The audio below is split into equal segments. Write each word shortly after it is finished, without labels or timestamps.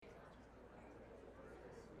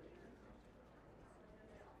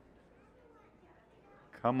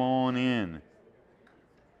Come on in.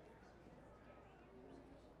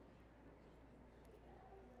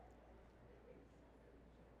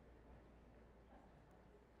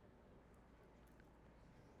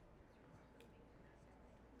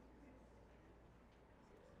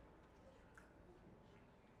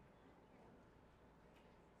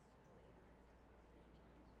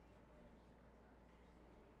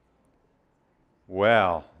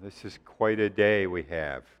 Well, this is quite a day we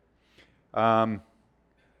have. Um,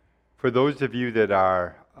 for those of you that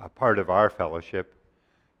are a part of our fellowship,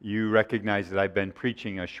 you recognize that I've been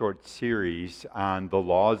preaching a short series on the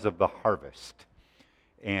laws of the harvest.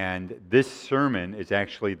 And this sermon is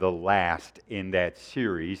actually the last in that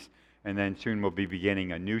series, and then soon we'll be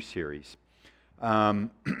beginning a new series. Although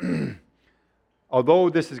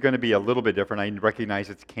this is going to be a little bit different, I recognize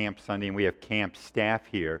it's Camp Sunday and we have camp staff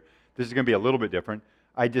here. This is going to be a little bit different.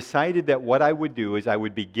 I decided that what I would do is I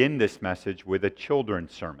would begin this message with a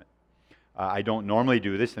children's sermon. I don't normally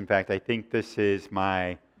do this. In fact, I think this is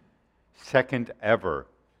my second ever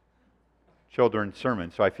children's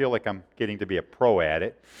sermon, so I feel like I'm getting to be a pro at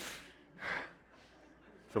it.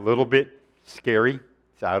 It's a little bit scary.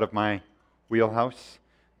 It's out of my wheelhouse,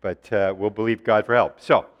 but we'll believe God for help.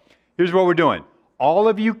 So, here's what we're doing. All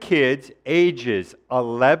of you kids ages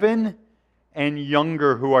 11 and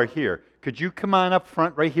younger who are here, could you come on up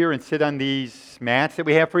front right here and sit on these mats that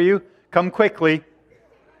we have for you? Come quickly.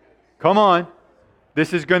 Come on.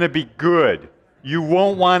 This is going to be good. You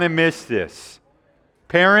won't want to miss this.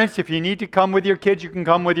 Parents, if you need to come with your kids, you can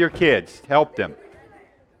come with your kids. Help them.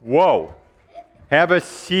 Whoa. Have a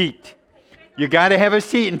seat. You got to have a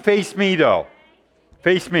seat and face me, though.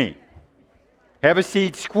 Face me. Have a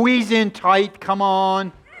seat. Squeeze in tight. Come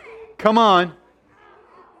on. Come on.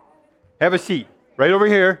 Have a seat. Right over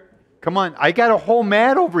here. Come on. I got a whole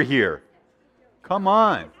mat over here. Come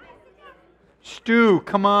on. Stu,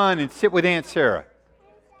 come on and sit with Aunt Sarah.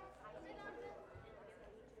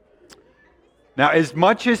 Now, as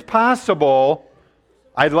much as possible,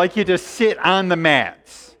 I'd like you to sit on the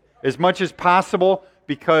mats. As much as possible,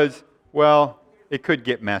 because, well, it could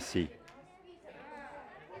get messy.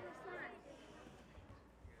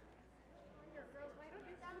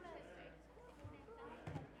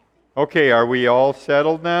 Okay, are we all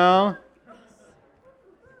settled now?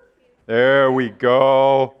 There we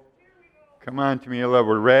go. Come on, Tamila,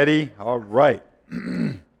 we're ready? All right.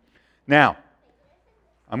 Now,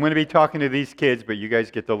 I'm going to be talking to these kids, but you guys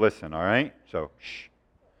get to listen, all right? So, shh.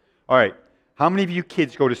 All right. How many of you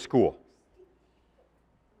kids go to school?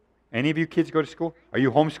 Any of you kids go to school? Are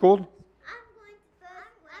you homeschooled?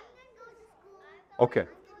 Okay.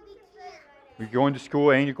 You're going to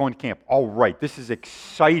school and you're going to camp. All right. This is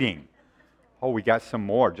exciting. Oh, we got some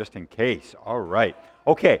more just in case. All right.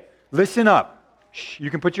 Okay. Listen up. Shh. You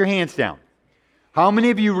can put your hands down. How many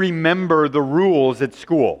of you remember the rules at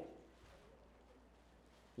school?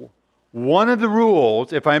 One of the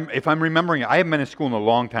rules, if I'm remembering, I haven't been in school in a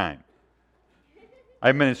long time. I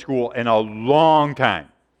haven't been in school in a long time.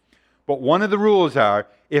 But one of the rules are,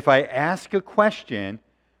 if I ask a question,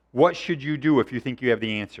 what should you do if you think you have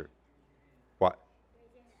the answer? What?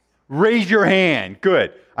 Raise your hand.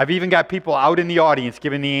 Good. I've even got people out in the audience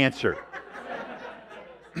giving the answer.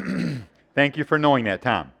 Thank you for knowing that,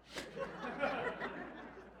 Tom.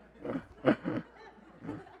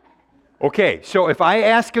 Okay, so if I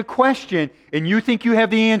ask a question and you think you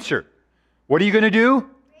have the answer, what are you going to do? Raise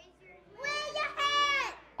your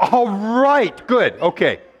hand. All right, good.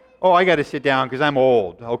 Okay. Oh, I got to sit down because I'm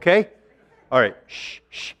old, okay? All right, shh,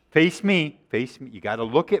 shh. Face me. Face me. You got to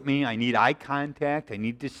look at me. I need eye contact. I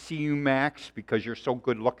need to see you, Max, because you're so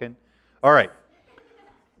good looking. All right.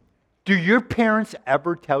 Do your parents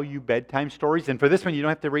ever tell you bedtime stories? And for this one, you don't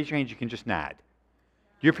have to raise your hands. You can just nod.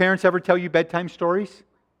 Do your parents ever tell you bedtime stories?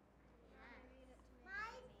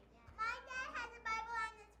 My dad has a Bible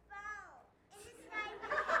on his phone. It's his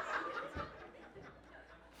Bible.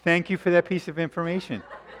 Thank you for that piece of information.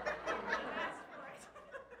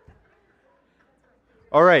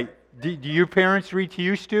 All right. Do your parents read to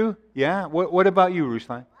you, Stu? Yeah? What about you,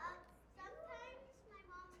 Ruslan?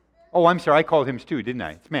 Oh, I'm sorry. I called him Stu, didn't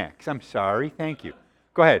I? It's Max. I'm sorry. Thank you.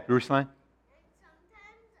 Go ahead, Ruslan.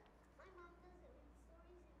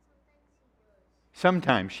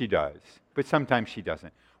 Sometimes she does, but sometimes she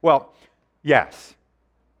doesn't. Well, yes.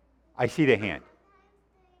 I see the hand.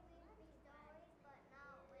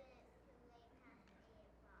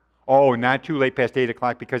 Oh, not too late past 8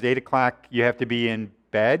 o'clock, because 8 o'clock you have to be in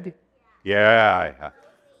bed? Yeah.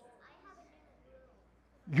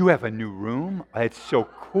 You have a new room? That's so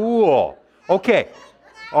cool. Okay.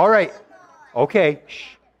 All right. Okay.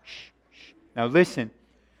 Shh, shh, shh. Now listen.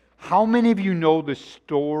 How many of you know the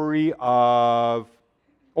story of...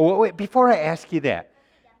 Oh, wait, before I ask you that.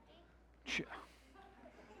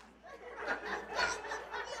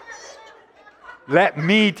 Let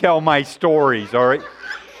me tell my stories, all right?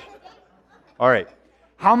 All right.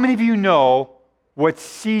 How many of you know what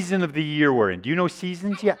season of the year we're in? Do you know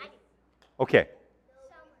seasons yet? Okay.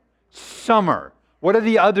 Summer. What are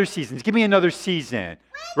the other seasons? Give me another season.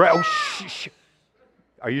 Right? Oh, shh.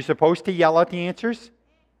 Are you supposed to yell out the answers?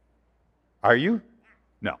 Are you?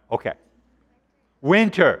 No. Okay.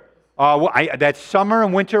 Winter. That's summer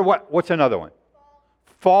and winter. What's another one?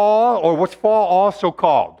 Fall. Or what's fall also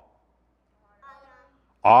called?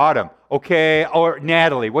 Autumn. Okay. Or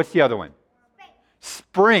Natalie, what's the other one?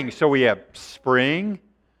 Spring. So we have spring,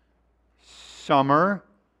 summer,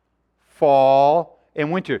 fall,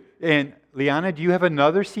 and winter. And Liana, do you have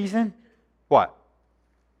another season? What?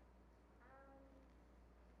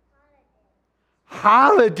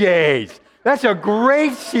 Holidays. That's a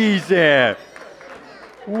great season.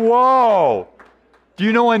 Whoa. Do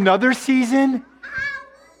you know another season?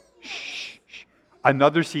 Shh.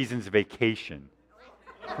 Another season's vacation.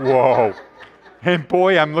 Whoa. And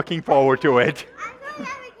boy, I'm looking forward to it.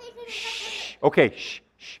 Shh. Okay, shh.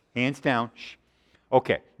 Hands down. Shh.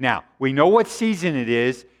 Okay, now, we know what season it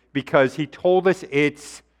is because he told us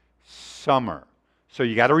it's summer. So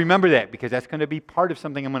you got to remember that because that's going to be part of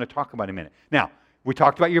something I'm going to talk about in a minute. Now, we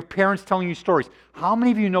talked about your parents telling you stories. How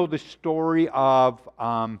many of you know the story of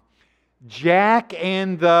Jack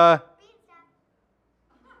and the...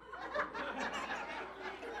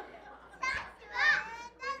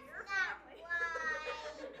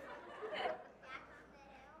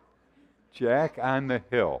 Jack on the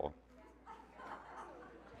Hill.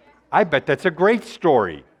 I bet that's a great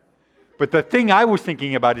story. But the thing I was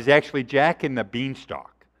thinking about is actually Jack and the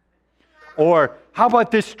Beanstalk. Or how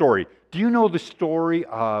about this story? Do you know the story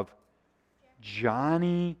of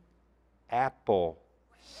Johnny Appleseed?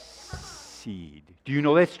 Do you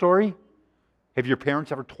know that story? Have your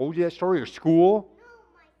parents ever told you that story or school?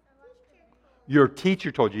 Your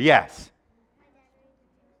teacher told you, yes.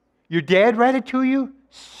 Your dad read it to you?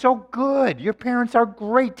 So good. Your parents are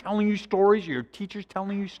great telling you stories. Your teacher's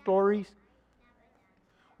telling you stories.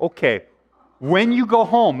 Okay. When you go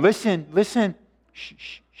home, listen.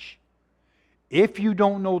 Shh. If you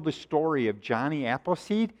don't know the story of Johnny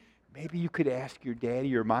Appleseed, maybe you could ask your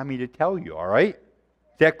daddy or mommy to tell you, all right?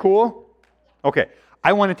 Is that cool? Okay.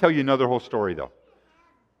 I want to tell you another whole story, though.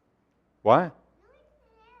 What?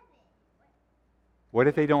 What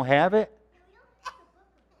if they don't have it?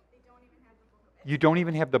 You don't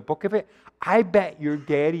even have the book of it? I bet your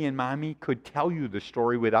daddy and mommy could tell you the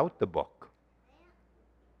story without the book.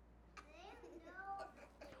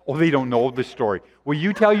 Oh, they don't know the story. Will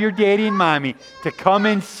you tell your daddy and mommy to come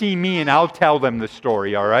and see me and I'll tell them the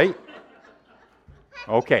story, all right?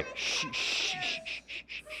 Okay. Shh.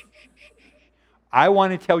 I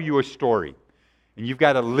want to tell you a story. And you've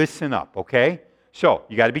got to listen up, okay? So,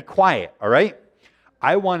 you got to be quiet, all right?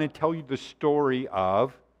 I want to tell you the story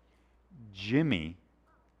of Jimmy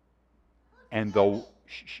and the...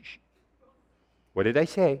 What did I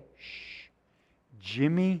say?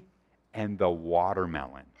 Jimmy and the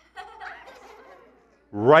watermelon.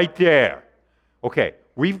 Right there. Okay,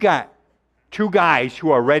 we've got two guys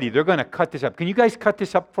who are ready. They're going to cut this up. Can you guys cut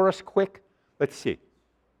this up for us quick? Let's see.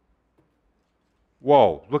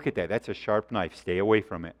 Whoa, look at that. That's a sharp knife. Stay away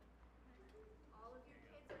from it.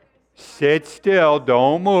 Sit still.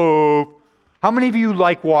 Don't move. How many of you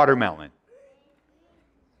like watermelon?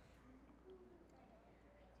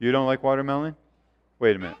 You don't like watermelon?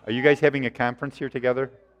 Wait a minute. Are you guys having a conference here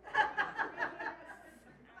together?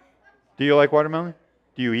 Do you like watermelon?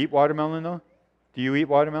 Do you eat watermelon, though? Do you eat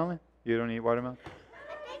watermelon? You don't eat watermelon?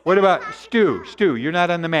 What about Stu? Stu, you're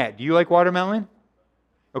not on the mat. Do you like watermelon?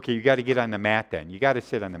 Okay, you got to get on the mat then. You got to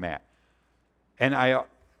sit on the mat. And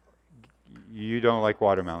you don't like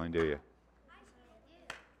watermelon, do you?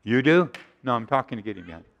 You do? No, I'm talking to getting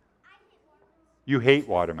behind. You hate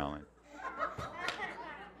watermelon.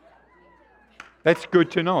 That's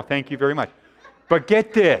good to know. Thank you very much. But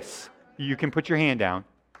get this. You can put your hand down.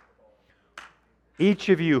 Each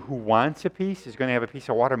of you who wants a piece is going to have a piece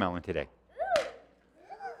of watermelon today.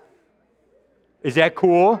 Is that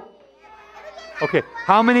cool? Okay.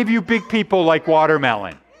 How many of you big people like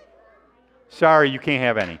watermelon? Sorry, you can't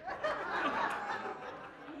have any.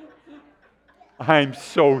 I'm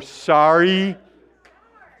so sorry.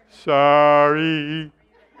 Sorry.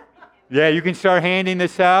 Yeah, you can start handing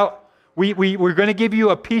this out. We're going to give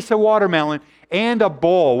you a piece of watermelon and a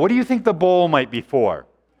bowl. What do you think the bowl might be for?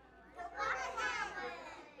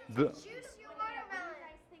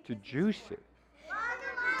 To juice it.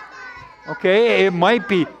 Okay, it might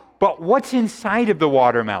be. But what's inside of the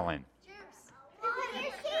watermelon?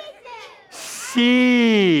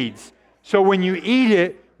 Seeds. So when you eat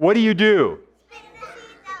it, what do?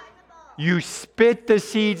 You spit the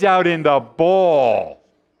seeds out in the bowl.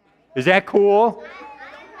 Is that cool?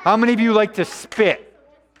 How many of you like to spit?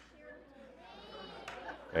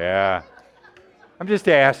 Yeah. I'm just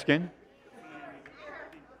asking.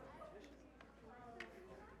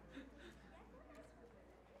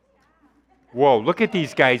 Whoa, look at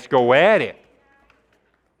these guys go at it.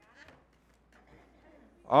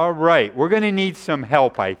 All right, we're going to need some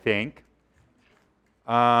help, I think.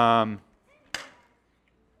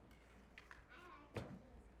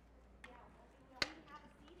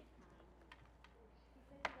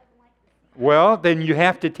 Well, then you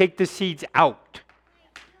have to take the seeds out.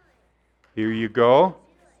 Here you go.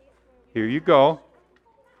 Here you go.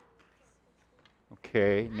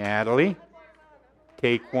 Okay, Natalie,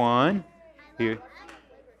 take one. Here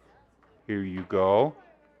you go.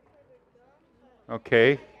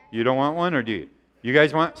 Okay, you don't want one, or do you? You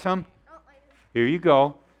guys want some? Here you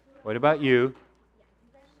go. What about you?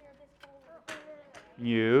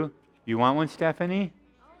 You want one, Stephanie?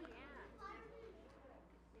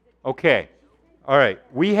 Okay. All right.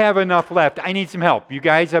 We have enough left. I need some help. You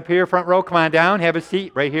guys up here, front row, come on down. Have a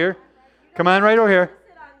seat right here. Come on right over here.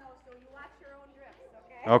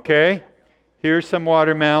 Okay. Here's some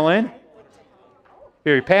watermelon.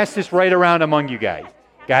 Here, pass this right around among you guys.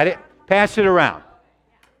 Got it? Pass it around.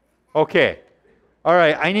 Okay. All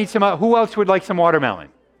right. I need some. Who else would like some watermelon?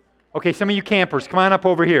 Okay, some of you campers, come on up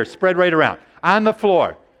over here. Spread right around. On the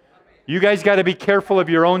floor. You guys got to be careful of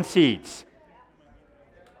your own seeds.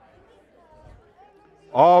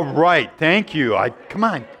 All right, thank you. Come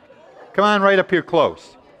on right up here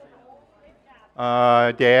close.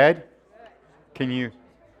 Dad, can you?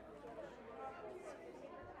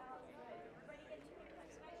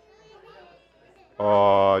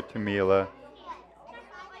 Oh, Tamila.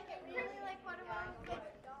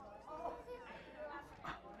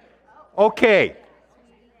 Okay,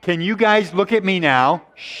 can you guys look at me now?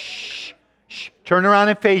 Shh. Turn around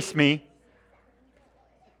and face me.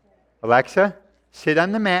 Alexa? Sit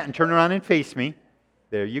on the mat and turn around and face me.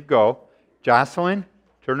 There you go. Jocelyn,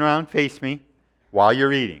 turn around and face me while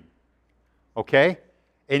you're eating. Okay?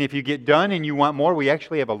 And if you get done and you want more, we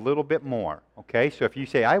actually have a little bit more. Okay? So if you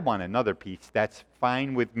say, I want another piece, that's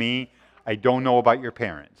fine with me. I don't know about your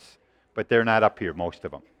parents, but they're not up here, most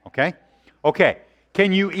of them. Okay? Okay.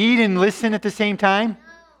 Can you eat and listen at the same time?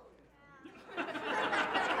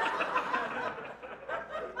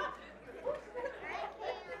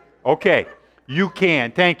 Okay. You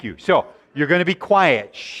can. Thank you. So, you're going to be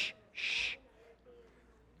quiet. Shh.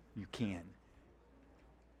 You can.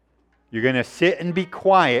 You're going to sit and be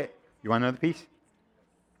quiet. You want another piece?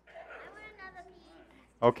 I want another piece.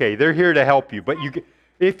 Okay, they're here to help you. But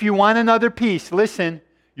if you want another piece, listen.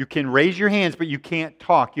 You can raise your hands, but you can't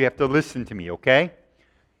talk. You have to listen to me, okay?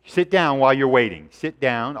 Sit down while you're waiting. Sit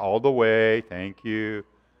down all the way. Thank you.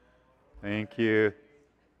 Thank you.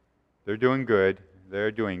 They're doing good.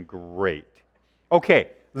 They're doing great. Okay,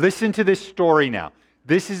 listen to this story now.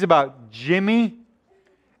 This is about Jimmy.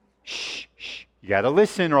 Shh. You got to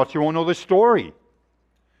listen or else you won't know the story.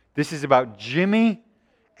 This is about Jimmy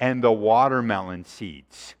and the watermelon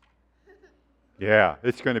seeds. Yeah,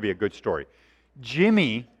 it's going to be a good story.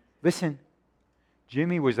 Jimmy, listen,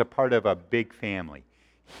 Jimmy was a part of a big family.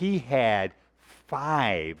 He had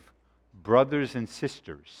 5 brothers and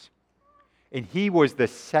sisters, and he was the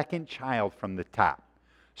second child from the top.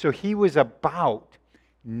 So he was about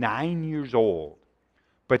 9 years old,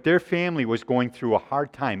 but their family was going through a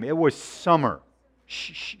hard time. It was summer.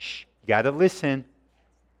 Shh. You got to listen.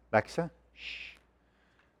 Alexa, shh.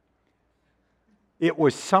 It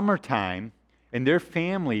was summertime, and their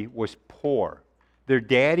family was poor. Their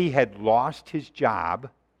daddy had lost his job,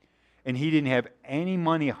 and he didn't have any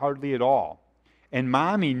money hardly at all. And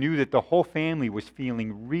Mommy knew that the whole family was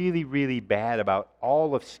feeling really, really bad about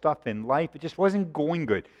all of stuff in life. It just wasn't going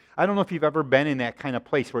good. I don't know if you've ever been in that kind of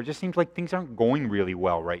place where it just seems like things aren't going really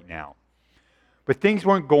well right now. But things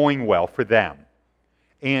weren't going well for them.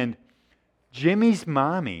 And Jimmy's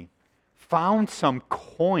mommy found some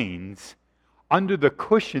coins under the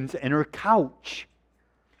cushions in her couch.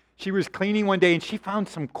 She was cleaning one day and she found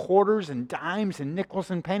some quarters and dimes and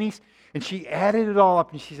nickels and pennies, and she added it all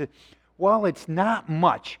up and she said, well, it's not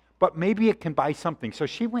much, but maybe it can buy something. So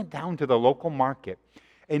she went down to the local market,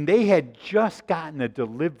 and they had just gotten a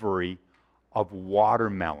delivery of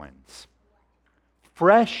watermelons,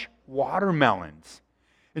 fresh watermelons.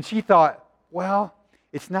 And she thought, well,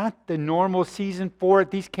 It's not the normal season for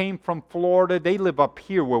it. These came from Florida. They live up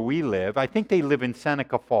here where we live. I think they live in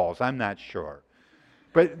Seneca Falls. I'm not sure.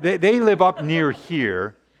 But they live up near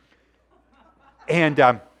here. And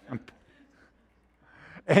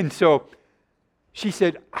so she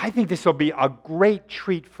said, I think this will be a great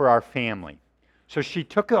treat for our family. So she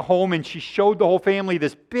took it home and she showed the whole family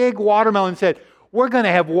this big watermelon and said, we're going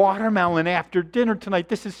to have watermelon after dinner tonight.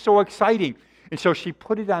 This is so exciting. And so she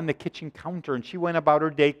put it on the kitchen counter and she went about her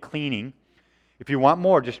day cleaning. If you want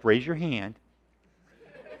more, just raise your hand.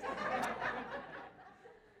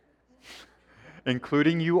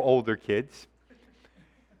 Including you older kids.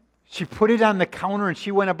 She put it on the counter and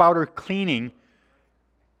she went about her cleaning.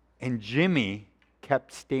 And Jimmy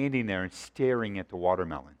kept standing there and staring at the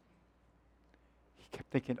watermelon. He kept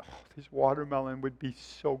thinking, oh, this watermelon would be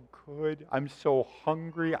so good. I'm so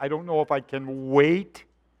hungry. I don't know if I can wait.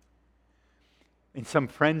 And some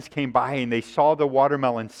friends came by and they saw the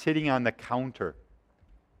watermelon sitting on the counter.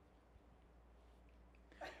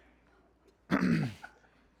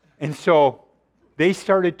 And so they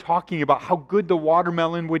started talking about how good the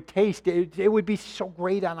watermelon would taste. It would be so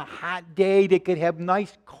great on a hot day. They could have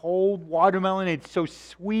nice cold watermelon. It's so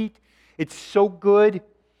sweet. It's so good.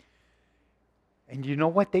 And you know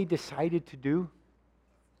what they decided to do?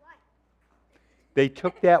 They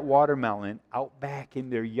took that watermelon out back in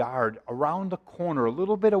their yard, around the corner, a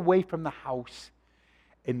little bit away from the house,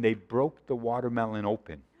 and they broke the watermelon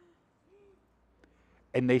open.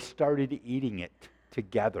 And they started eating it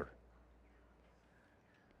together.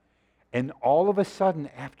 And all of a sudden,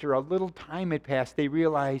 after a little time had passed, they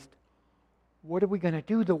realized, what are we going to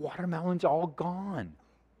do? The watermelon's all gone.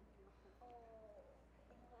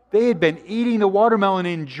 They had been eating the watermelon,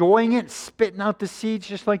 enjoying it, spitting out the seeds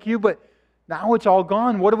just like you, but now it's all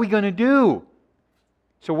gone. What are we going to do?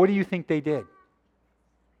 So what do you think they did?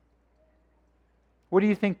 What do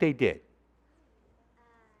you think they did?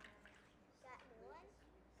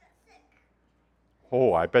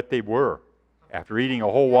 Oh, I bet they were. After eating a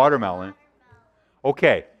whole watermelon.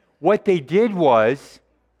 Okay, what they did was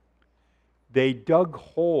they dug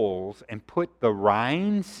holes and put the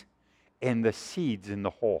rinds and the seeds in the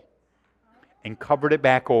hole and covered it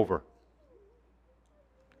back over.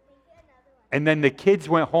 And then the kids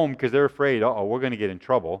went home because they're afraid, uh-oh, we're going to get in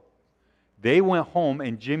trouble. They went home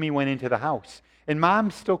and Jimmy went into the house. And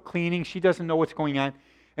Mom's still cleaning. She doesn't know what's going on.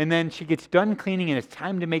 And then she gets done cleaning and it's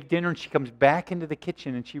time to make dinner and she comes back into the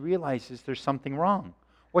kitchen and she realizes there's something wrong.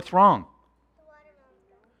 What's wrong?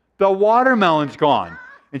 The watermelon's gone.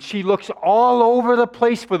 And she looks all over the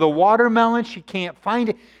place for the watermelon. She can't find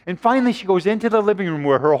it. And finally she goes into the living room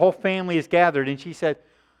where her whole family is gathered and she said,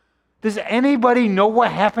 does anybody know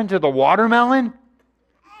what happened to the watermelon?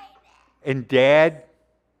 And Dad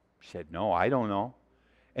said, no, I don't know.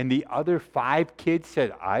 And the other 5 kids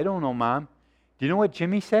said, I don't know, Mom. Do you know what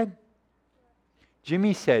Jimmy said?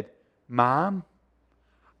 Jimmy said, Mom,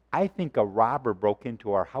 I think a robber broke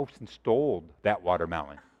into our house and stole that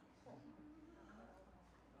watermelon.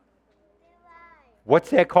 What's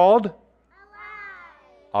that called?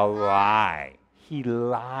 A lie. He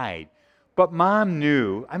lied. But Mom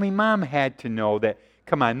knew, Mom had to know that,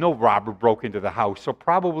 come on, no robber broke into the house, so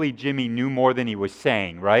probably Jimmy knew more than he was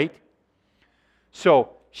saying, right?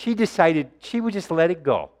 So she decided she would just let it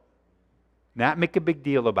go, not make a big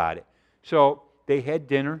deal about it. So they had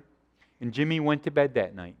dinner, and Jimmy went to bed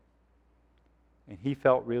that night. And he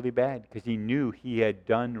felt really bad because he knew he had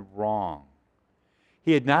done wrong.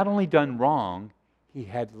 He had not only done wrong, he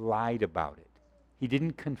had lied about it. He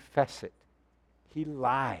didn't confess it. He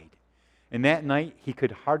lied. And that night, he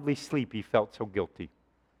could hardly sleep. He felt so guilty.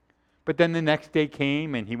 But then the next day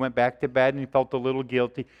came, and he went back to bed, and he felt a little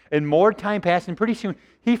guilty. And more time passed, and pretty soon,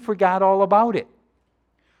 he forgot all about it.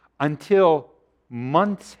 Until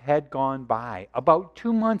months had gone by. About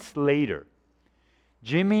 2 months later,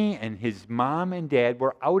 Jimmy and his mom and dad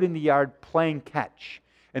were out in the yard playing catch.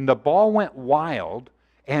 And the ball went wild,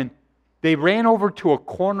 and they ran over to a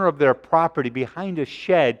corner of their property behind a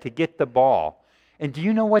shed to get the ball. And do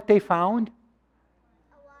you know what they found?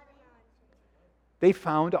 They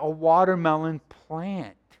found a watermelon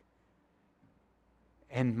plant.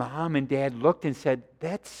 And Mom and Dad looked and said,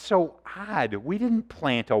 that's so odd. We didn't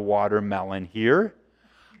plant a watermelon here.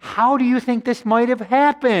 How do you think this might have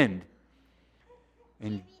happened?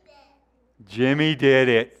 And Jimmy did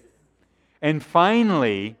it. And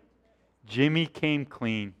finally, Jimmy came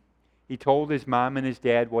clean. He told his mom and his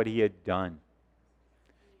dad what he had done.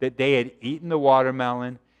 That they had eaten the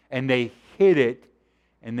watermelon and they hid it,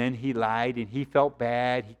 and then he lied and he felt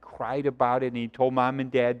bad. He cried about it and he told Mom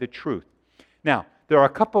and Dad the truth. Now, there are a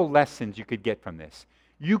couple lessons you could get from this.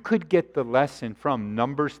 you could get the lesson from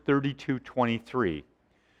Numbers 32:23.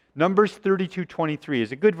 Numbers 32:23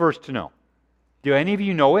 is a good verse to know. Do any of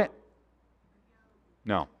you know it?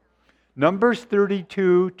 No. Numbers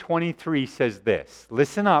 32:23 says this.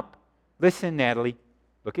 Listen up. Listen, Natalie.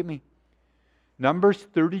 Look at me. Numbers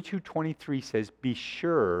 32:23 says, "Be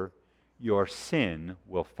sure your sin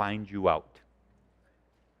will find you out."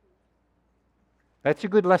 That's a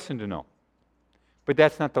good lesson to know. But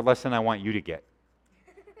that's not the lesson I want you to get.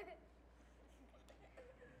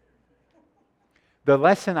 The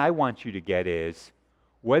lesson I want you to get is,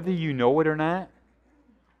 whether you know it or not,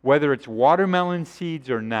 whether it's watermelon seeds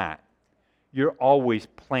or not, you're always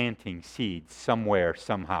planting seeds somewhere,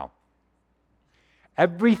 somehow.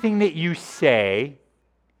 Everything that you say,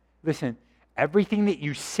 listen, everything that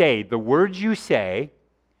you say, the words you say,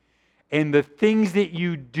 and the things that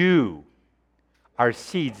you do are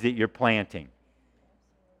seeds that you're planting.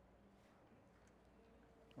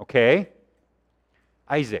 Okay?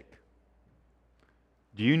 Isaac,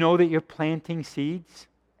 do you know that you're planting seeds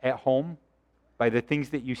at home by the things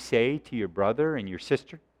that you say to your brother and your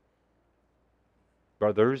sister?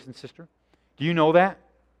 Brothers and sister? Do you know that?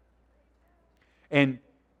 And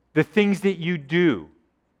the things that you do,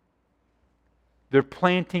 they're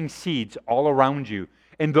planting seeds all around you.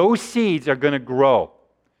 And those seeds are going to grow.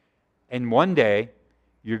 And one day,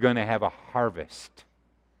 you're going to have a harvest.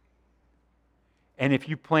 And if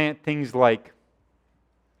you plant things like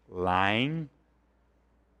lying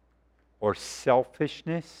or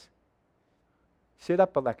selfishness, sit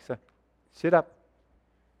up, Alexa. Sit up.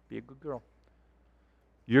 Be a good girl.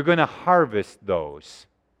 You're going to harvest those.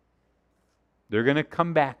 They're going to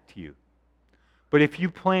come back to you. But if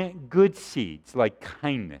you plant good seeds like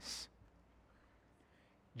kindness,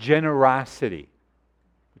 generosity,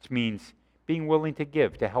 which means being willing to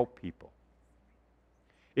give, to help people.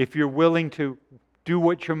 If you're willing to do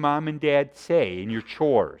what your mom and dad say in your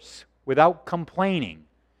chores without complaining,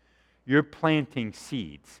 you're planting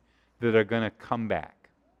seeds that are going to come back.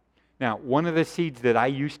 Now, one of the seeds that I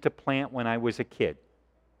used to plant when I was a kid,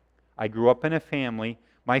 I grew up in a family.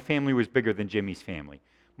 My family was bigger than Jimmy's family.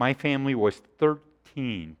 My family was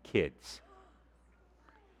 13 kids.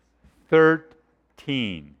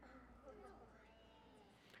 13.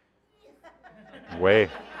 Way.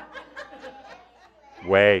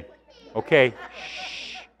 Okay.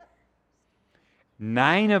 Shh.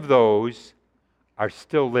 9 of those are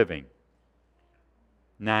still living.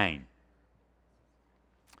 9.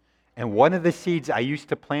 And one of the seeds I used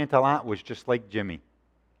to plant a lot was just like Jimmy.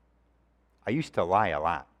 I used to lie a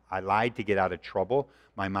lot. I lied to get out of trouble.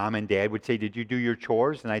 My mom and dad would say, "Did you do your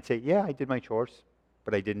chores?" And I'd say, "Yeah, I did my chores."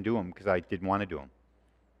 But I didn't do them because I didn't want to do them.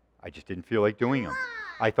 I just didn't feel like doing them.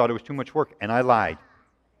 I thought it was too much work, and I lied.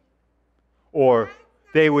 Or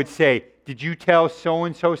they would say, "Did you tell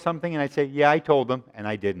so-and-so something?" And I'd say, "Yeah, I told them," and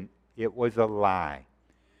I didn't. It was a lie.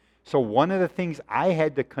 So one of the things I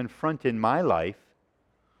had to confront in my life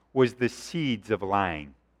was the seeds of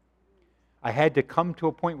lying. I had to come to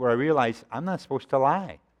a point where I realized I'm not supposed to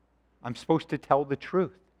lie. I'm supposed to tell the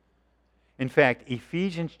truth. In fact,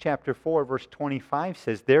 Ephesians chapter 4, verse 25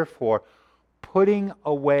 says, "Therefore, putting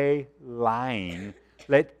away lying,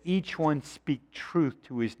 let each one speak truth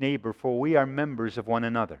to his neighbor, for we are members of one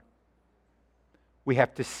another." We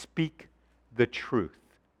have to speak the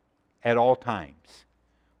truth at all times.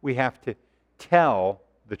 We have to tell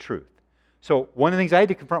the truth. So one of the things I had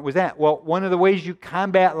to confront was that. Well, one of the ways you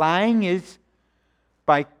combat lying is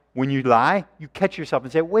by, when you lie, you catch yourself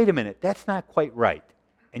and say, "Wait a minute, that's not quite right."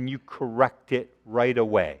 And you correct it right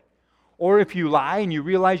away. Or if you lie and you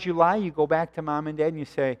realize you lie, you go back to mom and dad and you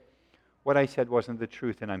say, "What I said wasn't the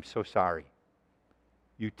truth and I'm so sorry."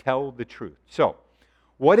 You tell the truth. So,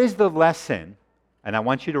 what is the lesson, and I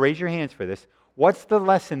want you to raise your hands for this, what's the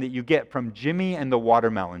lesson that you get from Jimmy and the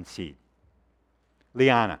watermelon seed?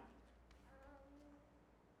 Liana.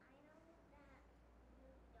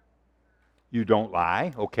 You don't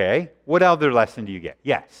lie, okay. What other lesson do you get?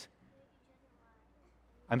 Yes.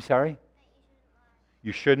 I'm sorry?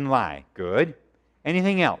 You shouldn't lie. Good.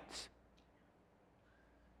 Anything else?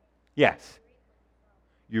 Yes.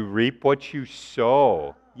 You reap what you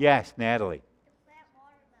sow. Yes, Natalie.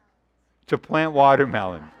 To plant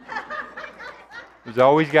watermelon. There's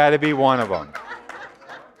always got to be one of them.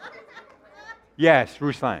 Yes,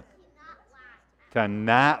 Ruslan. To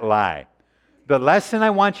not lie. The lesson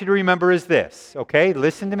I want you to remember is this, okay?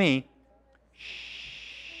 Listen to me. Shh.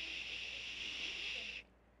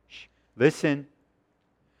 Listen.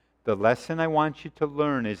 The lesson I want you to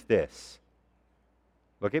learn is this.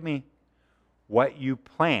 Look at me. What you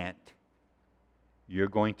plant, you're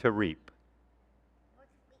going to reap.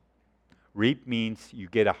 Reap means you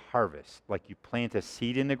get a harvest, like you plant a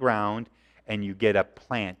seed in the ground and you get a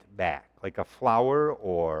plant back, like a flower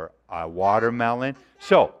or a watermelon.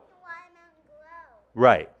 So,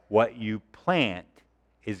 right, what you plant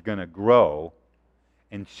is going to grow,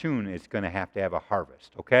 and soon it's going to have a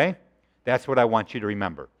harvest, okay? That's what I want you to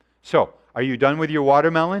remember. So, are you done with your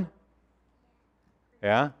watermelon?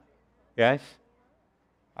 Yeah? Yes?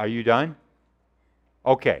 Are you done?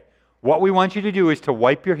 Okay. What we want you to do is to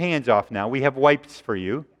wipe your hands off now. We have wipes for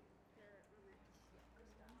you.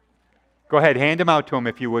 Go ahead, hand them out to him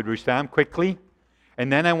if you would, Rustam, quickly.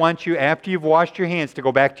 And then I want you, after you've washed your hands, to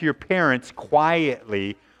go back to your parents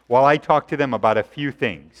quietly while I talk to them about a few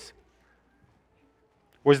things.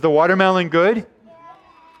 Was the watermelon good?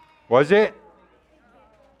 Was it?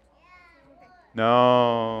 No,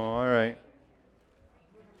 all right.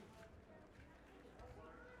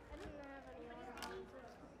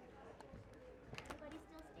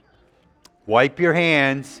 Wipe your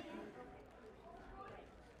hands,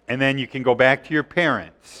 and then you can go back to your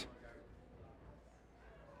parents.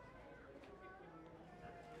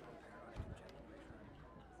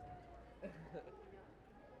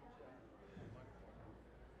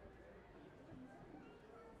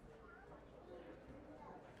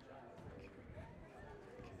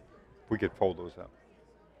 We could fold those up.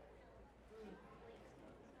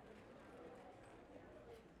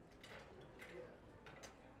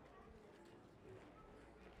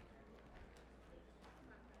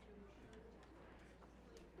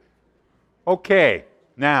 Okay,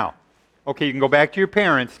 now, you can go back to your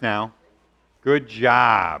parents now. Good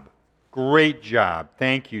job. Great job.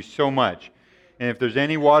 Thank you so much. And if there's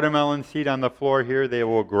any watermelon seed on the floor here, they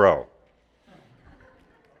will grow.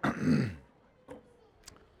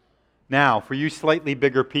 Now, for you slightly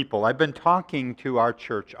bigger people, I've been talking to our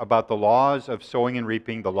church about the laws of sowing and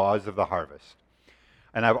reaping, the laws of the harvest.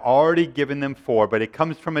 And I've already given them 4, but it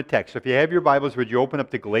comes from a text. So if you have your Bibles, would you open up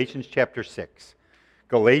to Galatians chapter 6?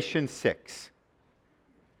 Galatians 6.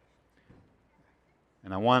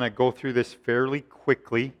 And I want to go through this fairly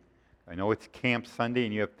quickly. I know it's Camp Sunday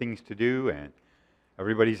and you have things to do and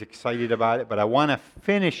everybody's excited about it, but I want to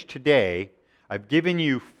finish today. I've given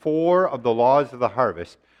you 4 of the laws of the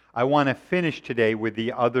harvest. I want to finish today with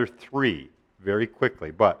the other 3 very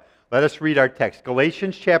quickly. But let us read our text.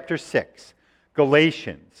 Galatians chapter 6.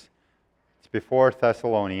 Galatians. It's before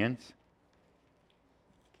Thessalonians.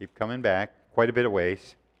 Keep coming back. Quite a bit of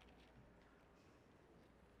ways.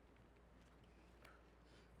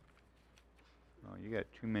 Oh, you got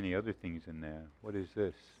too many other things in there. What is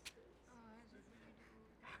this?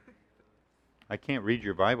 I can't read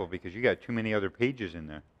your Bible because you got too many other pages in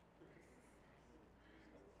there.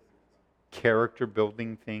 Character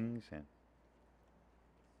building things and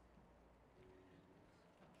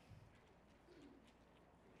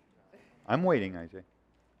I'm waiting, Isaac.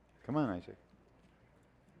 Come on, Isaac.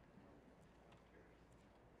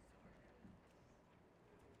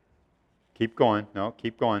 Keep going. No,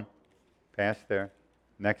 keep going. Past there.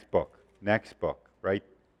 Next book. Next book. Right?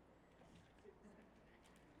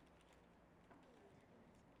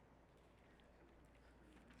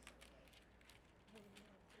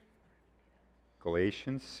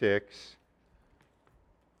 Galatians 6.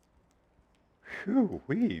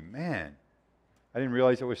 Whew-wee, man. I didn't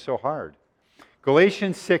realize it was so hard.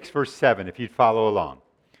 Galatians 6, verse 7, if you'd follow along.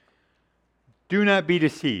 Do not be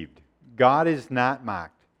deceived. God is not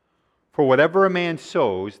mocked. For whatever a man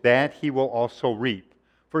sows, that he will also reap.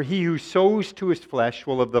 For he who sows to his flesh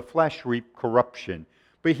will of the flesh reap corruption.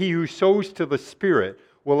 But he who sows to the Spirit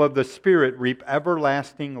will of the Spirit reap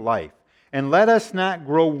everlasting life. And let us not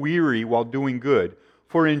grow weary while doing good,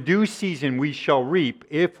 for in due season we shall reap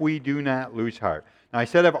if we do not lose heart. Now, I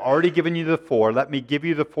said I've already given you the 4. Let me give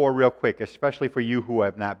you the 4 real quick, especially for you who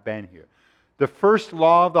have not been here. The first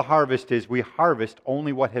law of the harvest is we harvest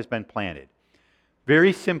only what has been planted.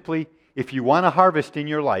 Very simply, if you want to harvest in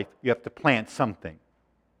your life, you have to plant something.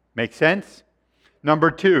 Make sense?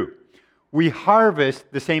 Number 2, we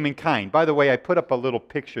harvest the same in kind. By the way, I put up a little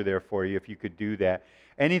picture there for you if you could do that.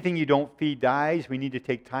 Anything you don't feed dies. We need to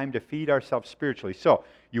take time to feed ourselves spiritually. So,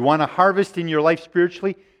 you want to harvest in your life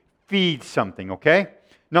spiritually? Feed something, okay?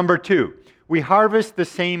 Number 2, we harvest the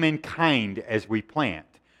same in kind as we plant.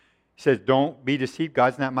 He says, don't be deceived.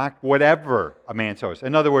 God's not mocked. Whatever a man sows.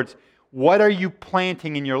 In other words, what are you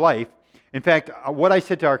planting in your life? In fact, what I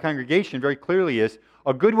said to our congregation very clearly is,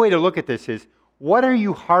 a good way to look at this is, what are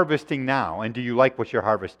you harvesting now, and do you like what you're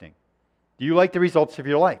harvesting? Do you like the results of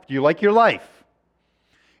your life? Do you like your life?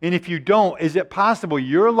 And if you don't, is it possible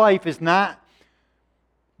your life is not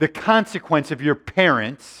the consequence of your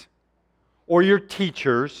parents or your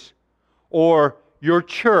teachers or your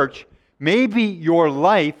church? Maybe your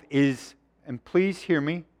life is, and please hear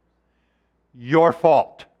me, your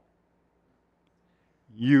fault.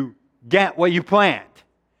 You get what you plant.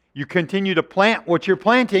 You continue to plant what you're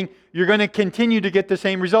planting, you're going to continue to get the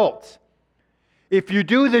same results. If you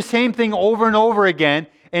do the same thing over and over again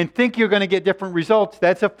and think you're going to get different results,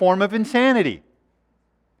 that's a form of insanity.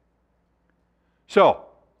 So,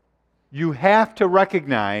 you have to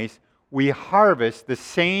recognize we harvest the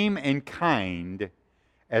same in kind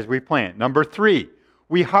as we plant. Number 3,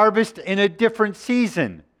 we harvest in a different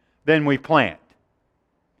season than we plant.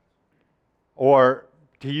 Or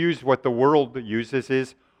to use what the world uses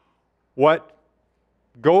is, what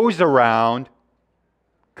goes around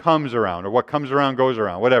comes around, or what comes around goes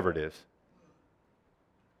around, whatever it is.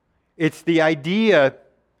 It's the idea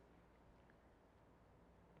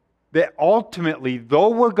that ultimately, though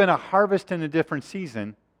we're going to harvest in a different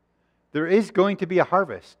season, there is going to be a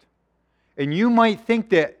harvest. And you might think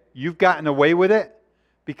that you've gotten away with it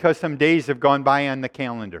because some days have gone by on the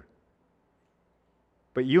calendar.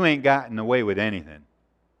 But you ain't gotten away with anything.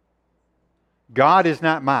 God is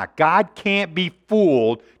not mocked. God can't be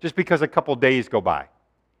fooled just because a couple days go by.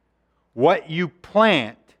 What you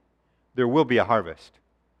plant, there will be a harvest.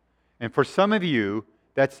 And for some of you,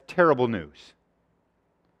 that's terrible news.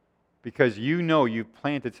 Because you know you've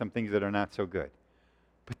planted some things that are not so good.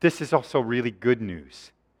 But this is also really good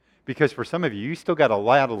news. Because for some of you, you still got a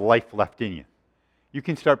lot of life left in you. You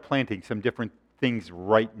can start planting some different things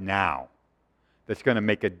right now that's going to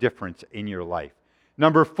make a difference in your life.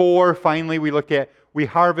 Number 4, finally, we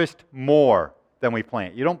harvest more than we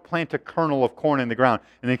plant. You don't plant a kernel of corn in the ground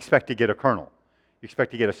and expect to get a kernel. You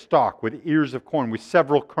expect to get a stalk with ears of corn with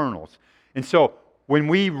several kernels. And so when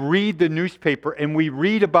we read the newspaper and we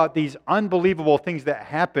read about these unbelievable things that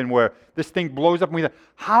happen where this thing blows up and we think,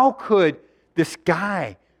 how could this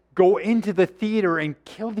guy go into the theater and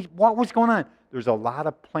kill these? What was going on? There's a lot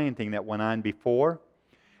of planting that went on before.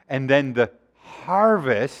 And then the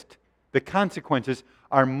harvest, the consequences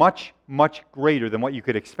are much, much greater than what you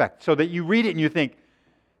could expect. So that you read it and you think,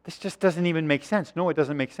 this just doesn't even make sense. No, it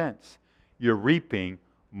doesn't make sense. You're reaping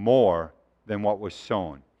more than what was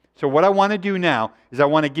sown. So what I want to do now is I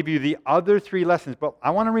want to give you the other 3 lessons, but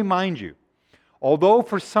I want to remind you, although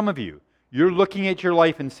for some of you, you're looking at your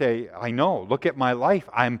life and say, I know, look at my life.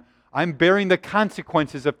 I'm bearing the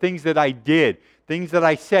consequences of things that I did, things that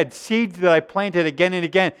I said, seeds that I planted again and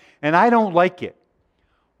again, and I don't like it.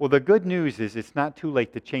 Well, the good news is it's not too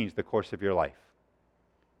late to change the course of your life.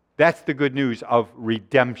 That's the good news of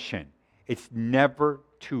redemption. It's never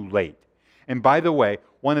too late. And by the way,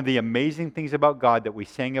 one of the amazing things about God that we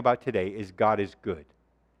sang about today is God is good.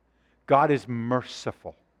 God is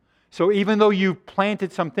merciful. So even though you've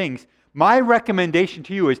planted some things, my recommendation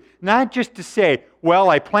to you is not just to say, well,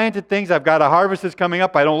 I planted things, I've got a harvest that's coming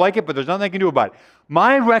up, I don't like it, but there's nothing I can do about it.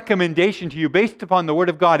 My recommendation to you, based upon the Word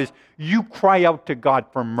of God, is you cry out to God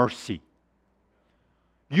for mercy.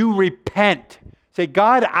 You repent. Say,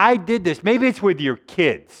 God, I did this. Maybe it's with your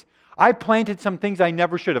kids. I planted some things I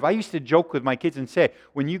never should have. I used to joke with my kids and say,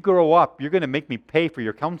 when you grow up, you're going to make me pay for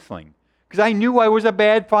your counseling. Because I knew I was a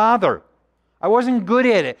bad father. I wasn't good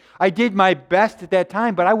at it. I did my best at that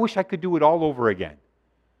time, but I wish I could do it all over again.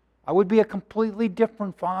 I would be a completely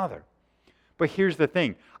different father. But here's the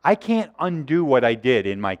thing. I can't undo what I did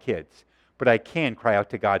in my kids, but I can cry out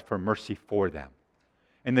to God for mercy for them.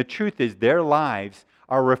 And the truth is, their lives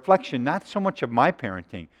are a reflection not so much of my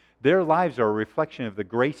parenting. Their lives are a reflection of the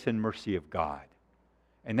grace and mercy of God.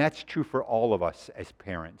 And that's true for all of us as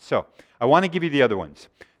parents. So, I want to give you the other ones.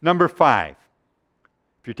 Number 5.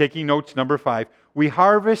 If you're taking notes, number 5, we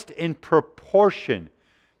harvest in proportion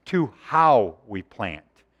to how we plant.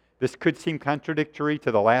 This could seem contradictory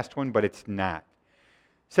to the last one, but it's not.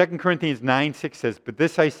 2 Corinthians 9:6 says, but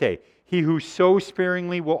this I say, he who sows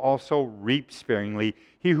sparingly will also reap sparingly.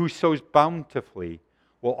 He who sows bountifully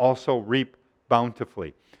will also reap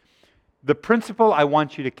bountifully. The principle I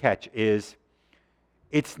want you to catch is,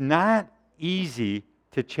 it's not easy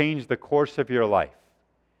to change the course of your life.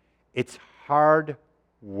 It's hard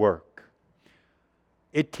work.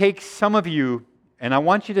 It takes some of you, and I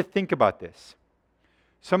want you to think about this.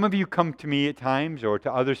 Some of you come to me at times or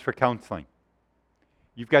to others for counseling.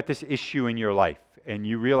 You've got this issue in your life and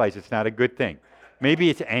you realize it's not a good thing.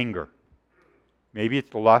 Maybe it's anger. Maybe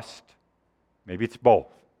it's lust. Maybe it's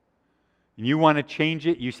both. And you want to change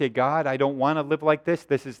it. You say, God, I don't want to live like this.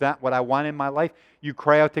 This is not what I want in my life. You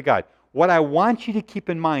cry out to God. What I want you to keep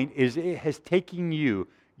in mind is it has taken you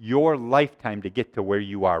your lifetime to get to where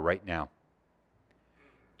you are right now.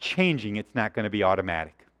 Changing, it's not going to be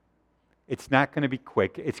automatic. It's not going to be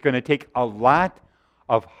quick. It's going to take a lot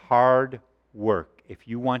of hard work. if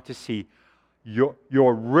you want to see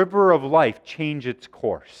your river of life change its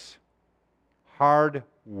course. Hard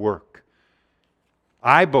work.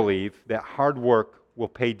 I believe that hard work will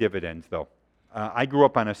pay dividends, though. I grew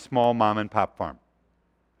up on a small mom and pop farm.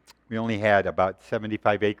 We only had about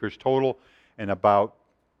 75 acres total, and about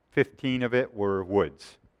 15 of it were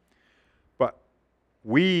woods. But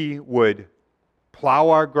we would plow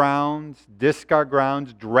our grounds, disc our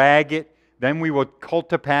grounds, drag it, then we would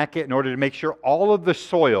cultipack it in order to make sure all of the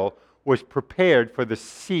soil was prepared for the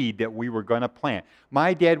seed that we were going to plant.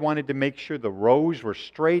 My dad wanted to make sure the rows were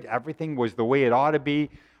straight, everything was the way it ought to be.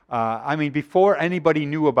 Before anybody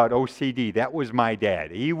knew about OCD, that was my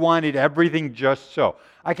dad. He wanted everything just so.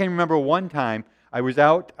 I can remember one time I was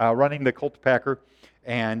out running the cultipacker,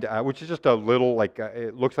 and which is just a little,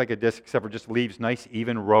 it looks like a disc, except for just leaves nice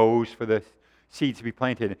even rows for the seeds to be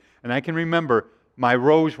planted. And I can remember my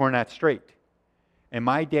rows were not straight. And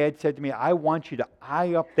my dad said to me, I want you to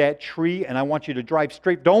eye up that tree and I want you to drive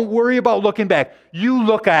straight. Don't worry about looking back. You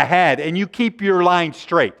look ahead and you keep your line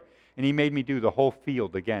straight. And he made me do the whole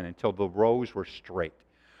field again until the rows were straight.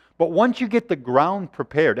 But once you get the ground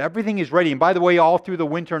prepared, everything is ready. And by the way, all through the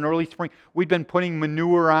winter and early spring, we've been putting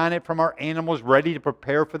manure on it from our animals ready to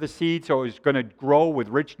prepare for the seed so it's going to grow with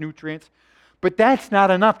rich nutrients. But that's not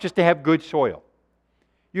enough just to have good soil.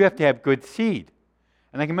 You have to have good seed.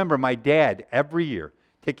 And I can remember my dad every year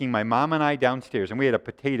taking my mom and I downstairs, and we had a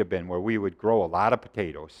potato bin where we would grow a lot of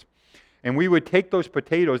potatoes. And we would take those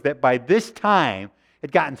potatoes that by this time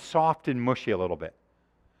had gotten soft and mushy a little bit.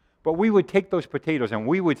 But we would take those potatoes and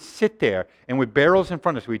we would sit there, and with barrels in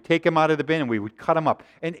front of us, we'd take them out of the bin and we would cut them up.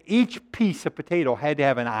 And each piece of potato had to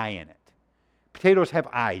have an eye in it. Potatoes have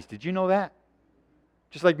eyes. Did you know that?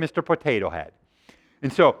 Just like Mr. Potato had.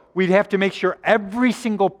 And so we'd have to make sure every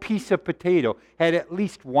single piece of potato had at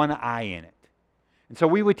least one eye in it. And so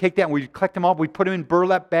we would take that and we'd collect them all, we'd put them in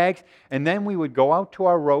burlap bags, and then we would go out to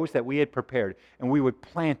our rows that we had prepared, and we would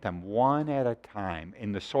plant them one at a time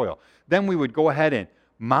in the soil. Then we would go ahead and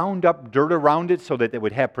mound up dirt around it so that they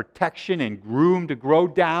would have protection and room to grow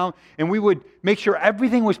down, and we would make sure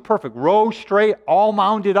everything was perfect, row straight, all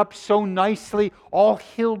mounded up so nicely, all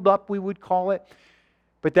hilled up, we would call it.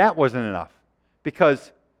 But that wasn't enough.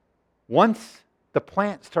 Because once the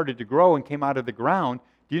plant started to grow and came out of the ground,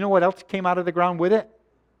 do you know what else came out of the ground with it?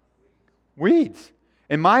 Weeds.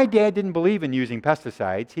 And my dad didn't believe in using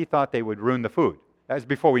pesticides. He thought they would ruin the food. That was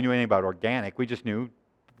before we knew anything about organic. We just knew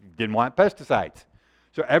didn't want pesticides.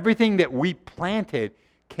 So everything that we planted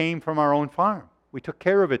came from our own farm. We took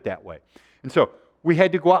care of it that way. And so we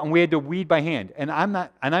had to go out and we had to weed by hand. And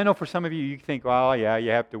I know for some of you, you think, well, yeah,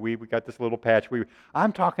 you have to weed. We got this little patch.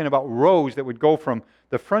 I'm talking about rows that would go from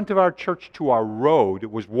the front of our church to our road.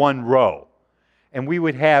 It was one row. And we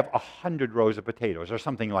would have 100 rows of potatoes or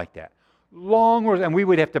something like that. Long rows. And we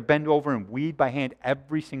would have to bend over and weed by hand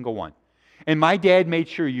every single one. And my dad made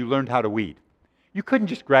sure you learned how to weed. You couldn't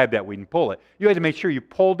just grab that weed and pull it. You had to make sure you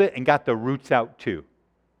pulled it and got the roots out too.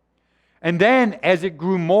 And then as it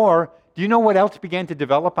grew more, do you know what else began to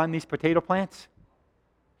develop on these potato plants?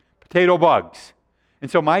 Potato bugs.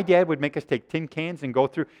 And so my dad would make us take tin cans and go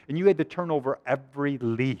through, and you had to turn over every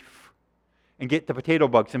leaf and get the potato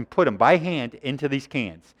bugs and put them by hand into these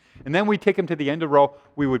cans. And then we'd take them to the end of the row.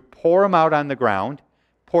 We would pour them out on the ground,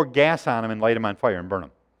 pour gas on them, and light them on fire and burn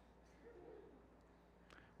them.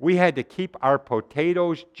 We had to keep our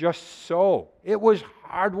potatoes just so. It was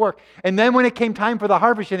hard work. And then when it came time for the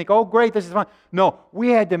harvest, you think, oh, great, this is fun. No, we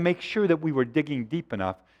had to make sure that we were digging deep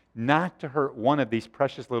enough not to hurt one of these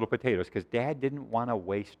precious little potatoes because Dad didn't want to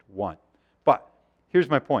waste one. But here's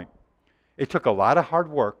my point. It took a lot of hard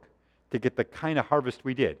work to get the kind of harvest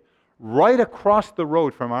we did. Right across the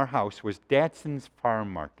road from our house was Datson's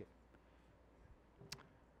Farm Market.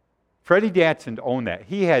 Freddie Datson owned that.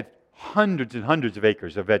 He had hundreds and hundreds of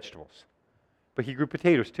acres of vegetables. But he grew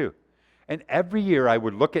potatoes too. And every year I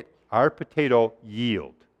would look at our potato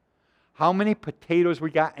yield. How many potatoes we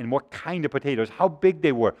got and what kind of potatoes, how big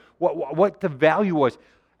they were, what the value was.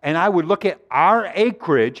 And I would look at our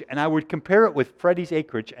acreage and I would compare it with Freddie's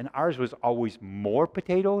acreage, and ours was always more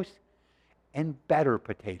potatoes and better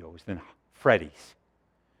potatoes than Freddie's.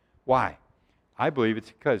 Why? I believe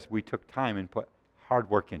it's because we took time and put hard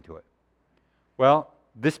work into it. Well,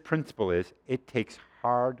 this principle is it takes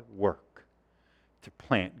hard work to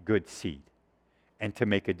plant good seed and to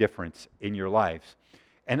make a difference in your lives.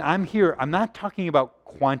 And I'm not talking about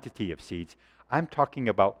quantity of seeds. I'm talking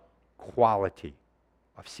about quality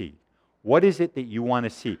of seed. What is it that you want to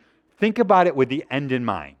see? Think about it with the end in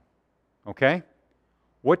mind. Okay?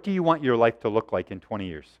 What do you want your life to look like in 20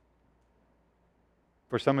 years?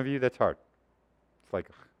 For some of you, that's hard. It's like,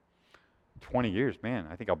 20 years, man,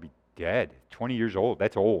 I think I'll be dead. 20 years old,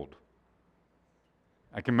 that's old.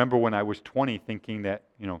 I can remember when I was 20 thinking that,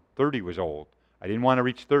 30 was old. I didn't want to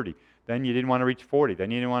reach 30. Then you didn't want to reach 40.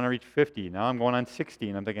 Then you didn't want to reach 50. Now I'm going on 60,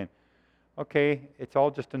 and I'm thinking, okay, it's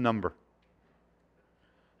all just a number.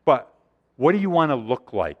 But what do you want to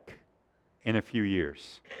look like in a few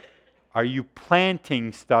years? Are you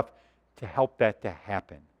planting stuff to help that to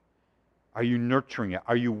happen? Are you nurturing it?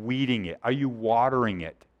 Are you weeding it? Are you watering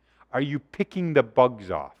it? Are you picking the bugs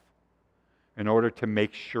off in order to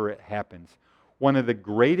make sure it happens? One of the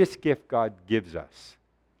greatest gifts God gives us,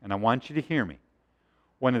 and I want you to hear me,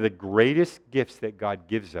 one of the greatest gifts that God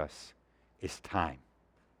gives us is time.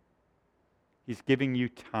 He's giving you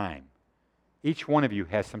time. Each one of you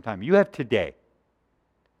has some time. You have today.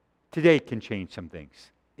 Today can change some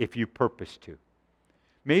things if you purpose to.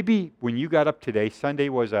 Maybe when you got up today, Sunday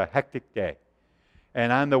was a hectic day.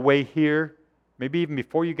 And on the way here, maybe even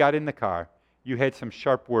before you got in the car, you had some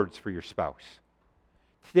sharp words for your spouse.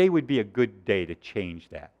 Today would be a good day to change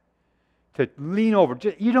that. To lean over.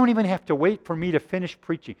 You don't even have to wait for me to finish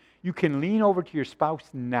preaching. You can lean over to your spouse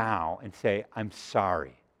now and say, I'm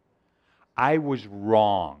sorry. I was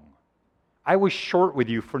wrong. I was short with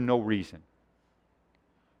you for no reason.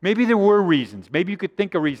 Maybe there were reasons. Maybe you could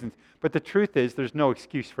think of reasons. But the truth is, there's no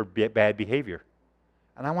excuse for bad behavior.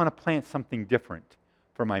 And I want to plant something different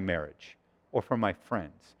for my marriage or for my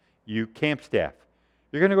friends. You camp staff,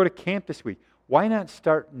 you're going to go to camp this week. Why not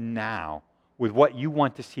start now with what you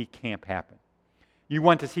want to see camp happen? You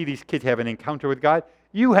want to see these kids have an encounter with God?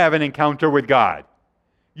 You have an encounter with God.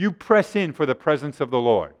 You press in for the presence of the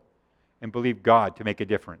Lord and believe God to make a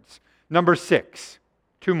difference. Number 6,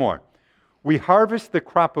 2 more. We harvest the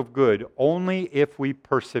crop of good only if we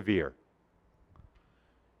persevere.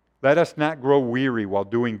 Let us not grow weary while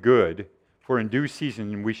doing good, for in due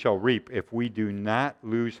season we shall reap if we do not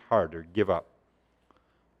lose heart or give up.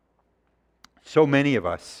 So many of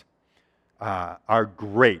us are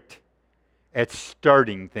great at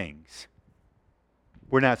starting things.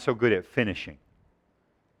 We're not so good at finishing.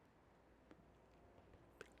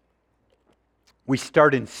 We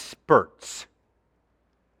start in spurts.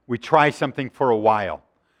 We try something for a while.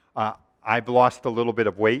 I've lost a little bit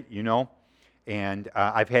of weight, and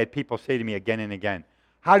I've had people say to me again and again,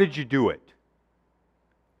 how did you do it?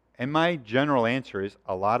 And my general answer is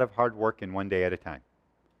a lot of hard work and one day at a time.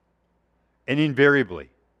 And invariably,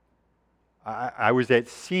 I was at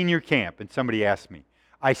senior camp and somebody asked me.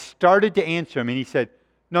 I started to answer him and he said,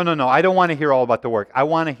 no, I don't want to hear all about the work. I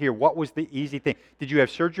want to hear what was the easy thing. Did you have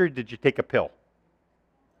surgery or did you take a pill?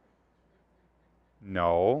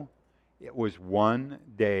 No, it was one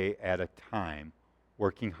day at a time,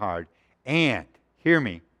 working hard, and, hear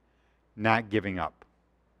me, not giving up.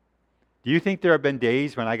 Do you think there have been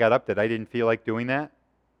days when I got up that I didn't feel like doing that?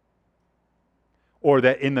 Or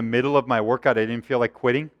that in the middle of my workout I didn't feel like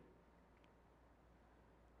quitting?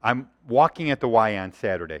 I'm walking at the Y on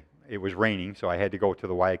Saturday. It was raining, so I had to go to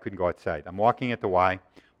the Y. I couldn't go outside. I'm walking at the Y,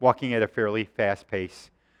 walking at a fairly fast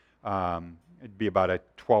pace. It'd be about a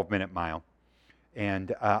 12-minute mile.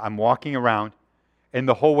 And I'm walking around, and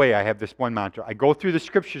the whole way I have this one mantra. I go through the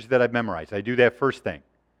scriptures that I've memorized. I do that first thing.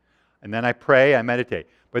 And then I pray, I meditate.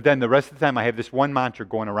 But then the rest of the time I have this one mantra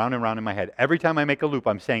going around and around in my head. Every time I make a loop,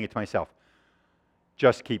 I'm saying it to myself.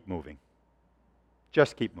 Just keep moving.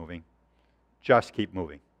 Just keep moving. Just keep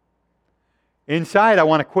moving. Inside, I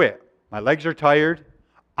want to quit. My legs are tired.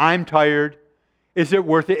 I'm tired. Is it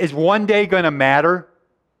worth it? Is one day going to matter?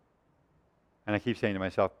 And I keep saying to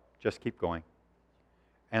myself, just keep going.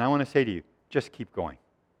 And I want to say to you, just keep going.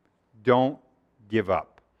 Don't give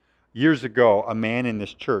up. Years ago, a man in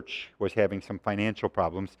this church was having some financial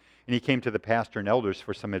problems, and he came to the pastor and elders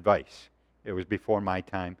for some advice. It was before my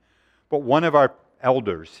time. But one of our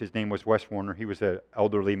elders, his name was Wes Warner, he was an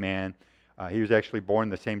elderly man. He was actually born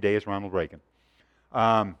the same day as Ronald Reagan.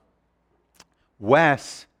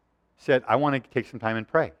 Wes said, I want to take some time and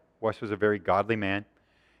pray. Wes was a very godly man,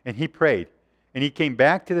 and he prayed. And he came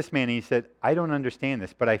back to this man and he said, I don't understand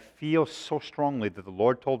this, but I feel so strongly that the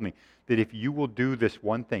Lord told me that if you will do this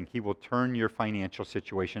one thing, He will turn your financial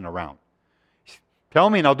situation around. He said, tell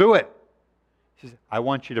me and I'll do it. He says, I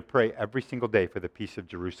want you to pray every single day for the peace of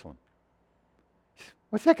Jerusalem. He said,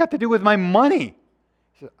 what's that got to do with my money?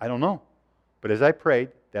 He said, I don't know. But as I prayed,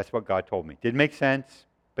 that's what God told me. Didn't make sense,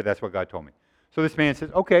 but that's what God told me. So this man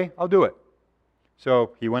says, okay, I'll do it.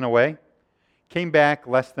 So he went away, came back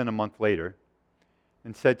less than a month later,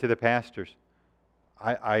 and said to the pastors,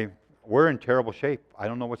 we're in terrible shape. I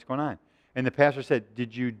don't know what's going on. And the pastor said,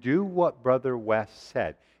 did you do what Brother Wes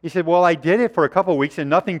said? He said, well, I did it for a couple of weeks and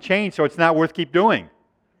nothing changed, so it's not worth keep doing.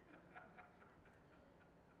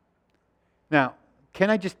 Now, can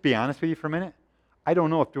I just be honest with you for a minute? I don't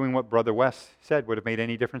know if doing what Brother Wes said would have made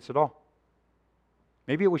any difference at all.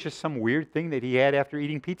 Maybe it was just some weird thing that he had after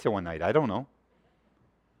eating pizza one night. I don't know.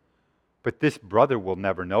 But this brother will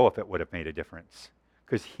never know if it would have made a difference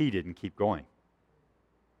because he didn't keep going.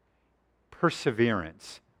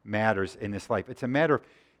 Perseverance matters in this life. It's a matter of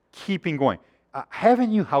keeping going.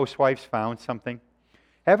 Haven't you housewives found something?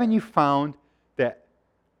 Haven't you found that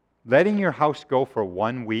letting your house go for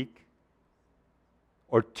 1 week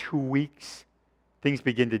or 2 weeks, things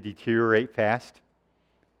begin to deteriorate fast?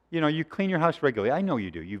 You know, you clean your house regularly. I know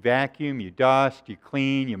you do. You vacuum, you dust, you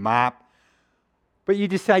clean, you mop. But you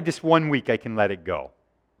decide this 1 week I can let it go.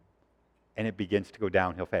 And it begins to go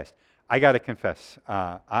downhill fast. I got to confess,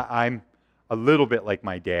 I'm a little bit like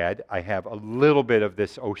my dad. I have a little bit of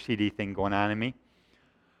this OCD thing going on in me.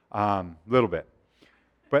 Little bit.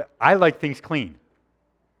 But I like things clean.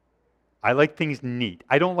 I like things neat.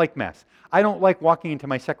 I don't like mess. I don't like walking into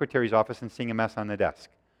my secretary's office and seeing a mess on the desk.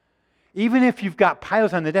 Even if you've got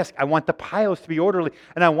piles on the desk, I want the piles to be orderly,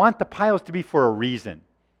 and I want the piles to be for a reason.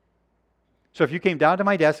 So if you came down to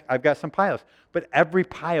my desk, I've got some piles. But every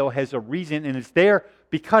pile has a reason, and it's there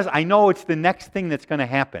because I know it's the next thing that's going to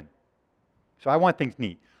happen. So I want things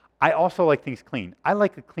neat. I also like things clean. I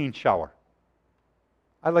like a clean shower.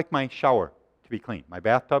 I like my shower to be clean. My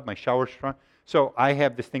bathtub, my shower. So I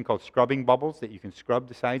have this thing called scrubbing bubbles that you can scrub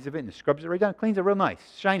the sides of it, and it scrubs it right down. It cleans it real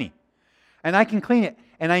nice, shiny. And I can clean it.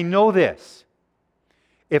 And I know this.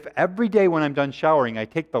 If every day when I'm done showering, I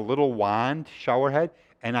take the little wand shower head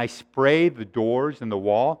and I spray the doors and the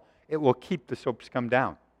wall, it will keep the soap scum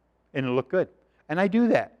down. And it'll look good. And I do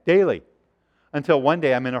that daily. Until one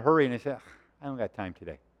day I'm in a hurry and I say, I don't got time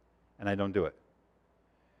today. And I don't do it.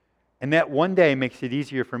 And that one day makes it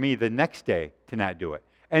easier for me the next day to not do it.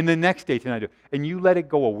 And the next day to not do it. And you let it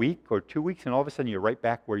go a week or 2 weeks and all of a sudden you're right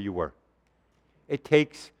back where you were. It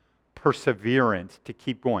takes perseverance to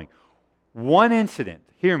keep going. One incident,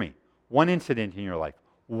 hear me, one incident in your life,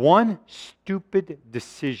 one stupid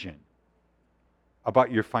decision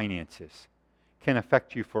about your finances can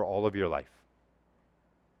affect you for all of your life.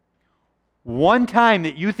 One time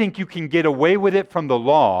that you think you can get away with it from the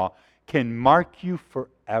law can mark you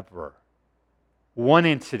forever. One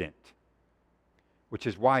incident. Which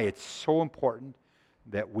is why it's so important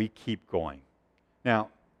that we keep going. Now,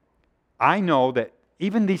 I know that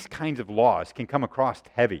even these kinds of laws can come across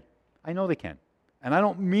heavy. I know they can. And I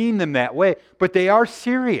don't mean them that way, but they are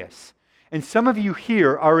serious. And some of you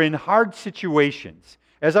here are in hard situations.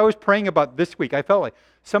 As I was praying about this week, I felt like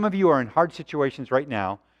some of you are in hard situations right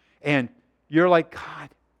now, and you're like, God,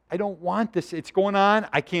 I don't want this. It's going on.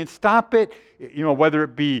 I can't stop it. You know, whether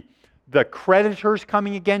it be the creditors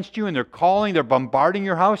coming against you and they're calling, they're bombarding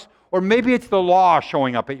your house, or maybe it's the law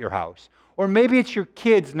showing up at your house, or maybe it's your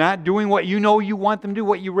kids not doing what you know you want them to do,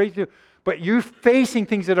 what you raised to do, but you're facing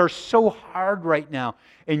things that are so hard right now,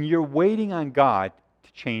 and you're waiting on God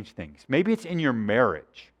to change things. Maybe it's in your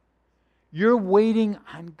marriage. You're waiting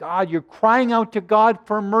on God. You're crying out to God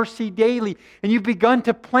for mercy daily, and you've begun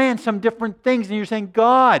to plan some different things, and you're saying,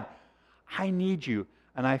 God, I need you.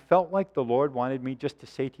 And I felt like the Lord wanted me just to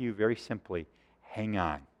say to you very simply, hang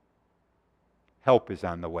on. Help is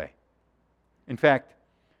on the way. In fact,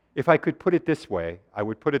 if I could put it this way, I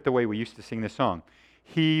would put it the way we used to sing the song.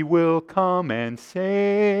 He will come and save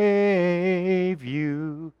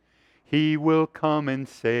you. He will come and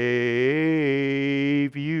save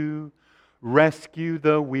you. Rescue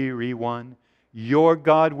the weary one. Your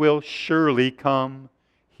God will surely come.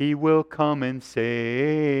 He will come and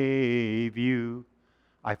save you.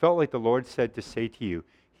 I felt like the Lord said to say to you,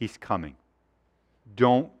 He's coming.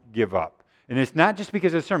 Don't give up. And it's not just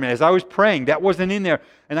because of the sermon. As I was praying, that wasn't in there.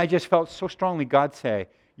 And I just felt so strongly God say,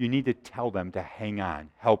 you need to tell them to hang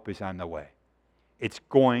on. Help is on the way. It's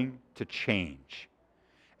going to change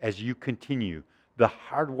as you continue the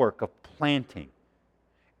hard work of planting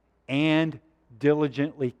and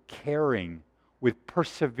diligently caring with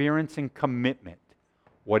perseverance and commitment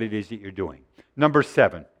what it is that you're doing. Number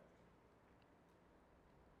 7.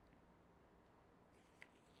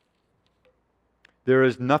 There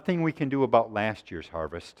is nothing we can do about last year's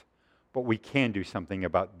harvest, but we can do something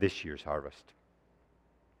about this year's harvest.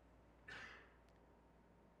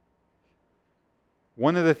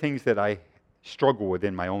 One of the things that I struggle with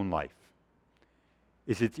in my own life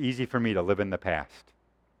is it's easy for me to live in the past.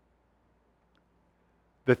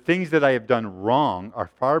 The things that I have done wrong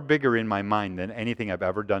are far bigger in my mind than anything I've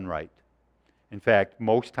ever done right. In fact,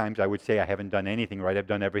 most times I would say I haven't done anything right, I've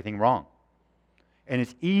done everything wrong. And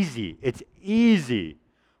it's easy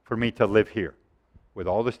for me to live here with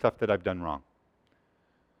all the stuff that I've done wrong.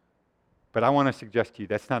 But I want to suggest to you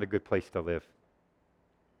that's not a good place to live.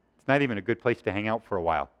 It's not even a good place to hang out for a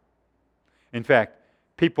while. In fact,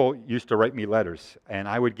 people used to write me letters, and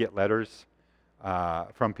I would get letters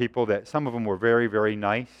from people that some of them were very, very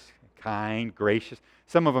nice, kind, gracious.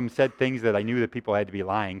 Some of them said things that I knew that people had to be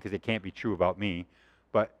lying because it can't be true about me.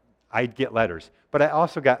 But I'd get letters. But I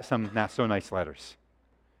also got some not so nice letters.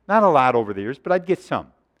 Not a lot over the years, but I'd get some.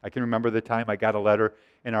 I can remember the time I got a letter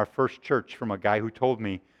in our first church from a guy who told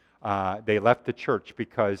me they left the church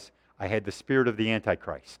because I had the spirit of the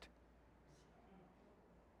Antichrist.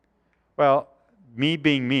 Well, me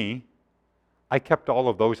being me, I kept all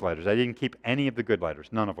of those letters. I didn't keep any of the good letters,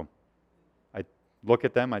 none of them. I'd look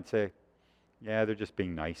at them, I'd say, yeah, they're just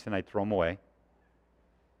being nice, and I'd throw them away.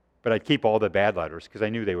 But I'd keep all the bad letters because I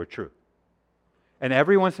knew they were true. And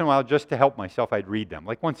every once in a while, just to help myself, I'd read them,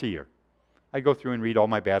 like once a year. I'd go through and read all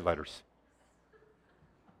my bad letters,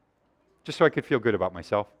 just so I could feel good about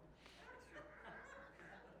myself.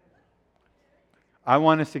 I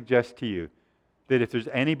want to suggest to you that if there's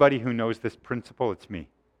anybody who knows this principle, it's me.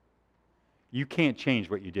 You can't change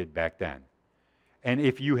what you did back then. And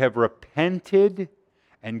if you have repented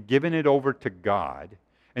and given it over to God,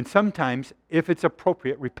 and sometimes, if it's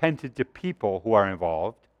appropriate, repented to people who are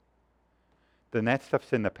involved, then that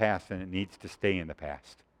stuff's in the past and it needs to stay in the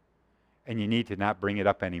past. And you need to not bring it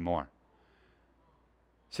up anymore.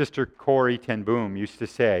 Sister Corrie ten Boom used to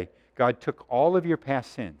say, God took all of your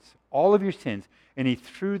past sins, all of your sins, and he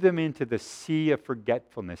threw them into the sea of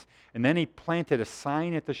forgetfulness. And then he planted a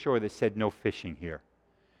sign at the shore that said, no fishing here.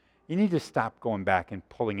 You need to stop going back and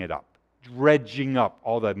pulling it up, dredging up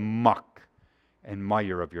all the muck and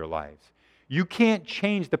mire of your lives. You can't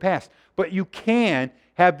change the past, but you can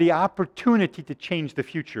have the opportunity to change the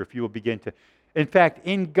future if you will begin to. In fact,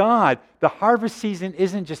 in God, the harvest season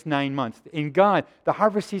isn't just 9 months. In God, the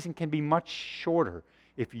harvest season can be much shorter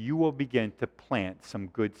if you will begin to plant some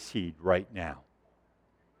good seed right now.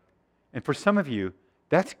 And for some of you,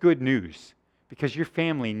 that's good news because your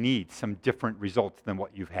family needs some different results than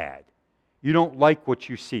what you've had. You don't like what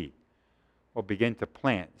you see. Well, begin to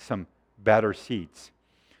plant some better seeds.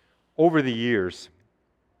 Over the years,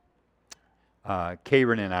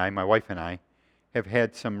 Karen and I, my wife and I, have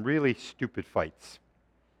had some really stupid fights.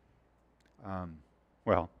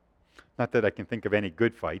 Well, not that I can think of any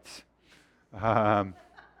good fights. Can't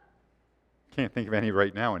think of any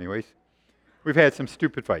right now anyways. We've had some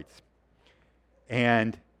stupid fights.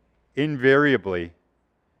 And invariably,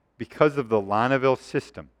 because of the Lonneville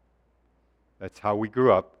system, that's how we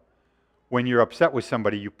grew up, when you're upset with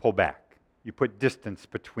somebody, you pull back. You put distance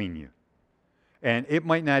between you. And it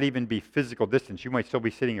might not even be physical distance. You might still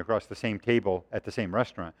be sitting across the same table at the same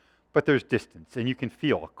restaurant, but there's distance, and you can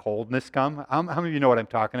feel a coldness come. How many of you know what I'm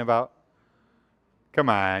talking about? Come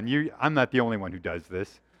on, I'm not the only one who does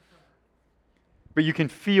this. But you can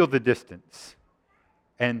feel the distance,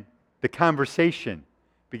 and the conversation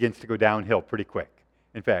begins to go downhill pretty quick.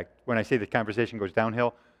 In fact, when I say the conversation goes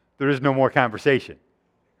downhill, there is no more conversation.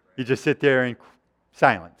 You just sit there in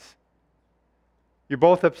silence. You're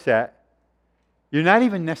both upset. You're not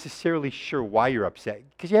even necessarily sure why you're upset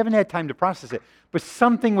because you haven't had time to process it. But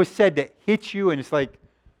something was said that hits you, and it's like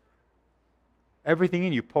everything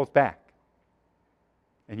in you pulls back,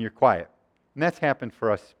 and you're quiet. And that's happened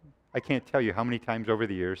for us. I can't tell you how many times over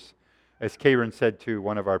the years. As Karen said to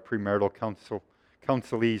one of our premarital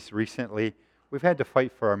counselees recently, we've had to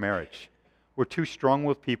fight for our marriage. We're two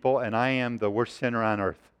strong-willed people, and I am the worst sinner on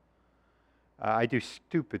earth. I do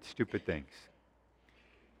stupid, stupid things.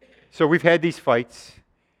 So we've had these fights,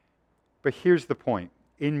 but here's the point.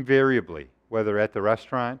 Invariably, whether at the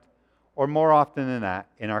restaurant or more often than not,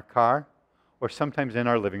 in our car or sometimes in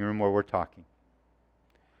our living room where we're talking,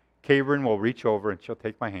 Karen will reach over and she'll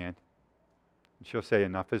take my hand and she'll say,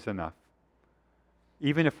 enough is enough.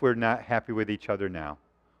 Even if we're not happy with each other now,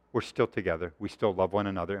 we're still together, we still love one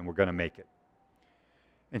another, and we're going to make it.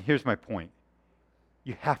 And here's my point.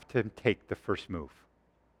 You have to take the first move.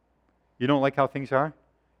 You don't like how things are?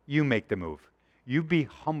 You make the move. You be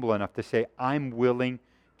humble enough to say, I'm willing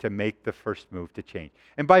to make the first move to change.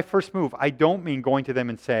 And by first move, I don't mean going to them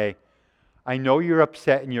and say, I know you're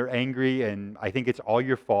upset and you're angry and I think it's all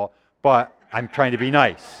your fault, but I'm trying to be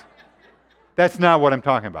nice. That's not what I'm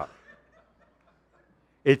talking about.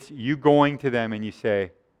 It's you going to them and you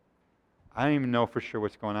say, I don't even know for sure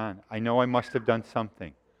what's going on. I know I must have done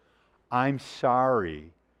something. I'm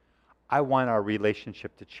sorry. I want our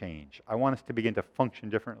relationship to change. I want us to begin to function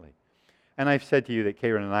differently. And I've said to you that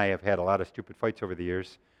Karen and I have had a lot of stupid fights over the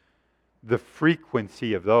years. The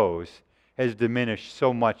frequency of those has diminished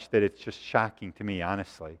so much that it's just shocking to me,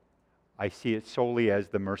 honestly. I see it solely as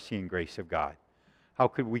the mercy and grace of God.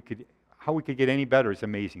 how we could get any better is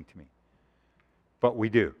amazing to me. But we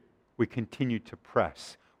do. We continue to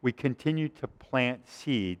press. We continue to plant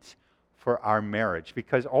seeds for our marriage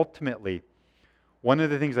because ultimately, one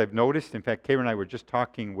of the things I've noticed, in fact, Kayra and I were just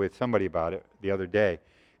talking with somebody about it the other day.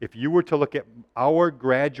 If you were to look at our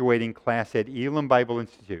graduating class at Elam Bible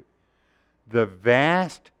Institute, the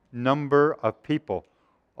vast number of people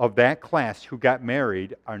of that class who got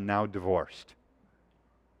married are now divorced.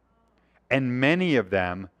 And many of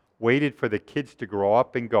them waited for the kids to grow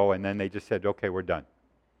up and go, and then they just said, okay, we're done.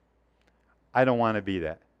 I don't want to be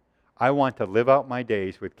that. I want to live out my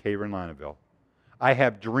days with Kayra and Lonnaville. I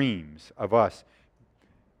have dreams of us.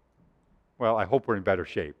 Well, I hope we're in better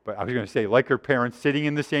shape. But I was going to say, like her parents, sitting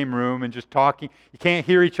in the same room and just talking. You can't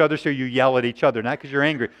hear each other, so you yell at each other. Not because you're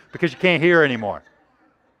angry, because you can't hear anymore.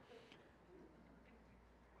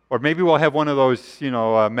 Or maybe we'll have one of those,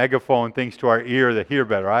 megaphone things to our ear that hear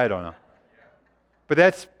better. I don't know. But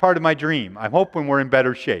that's part of my dream. I'm hoping we're in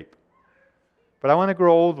better shape. But I want to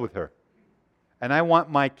grow old with her. And I want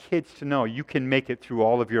my kids to know you can make it through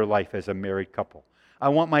all of your life as a married couple. I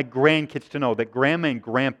want my grandkids to know that Grandma and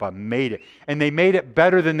Grandpa made it. And they made it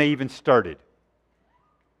better than they even started.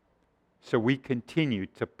 So we continue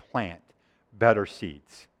to plant better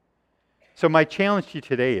seeds. So my challenge to you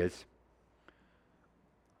today is,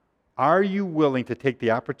 are you willing to take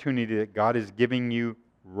the opportunity that God is giving you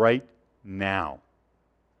right now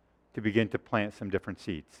to begin to plant some different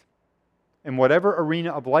seeds? In whatever arena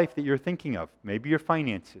of life that you're thinking of, maybe your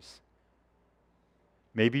finances,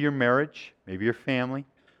 maybe your marriage, maybe your family,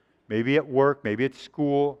 maybe at work, maybe at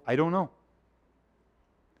school, I don't know.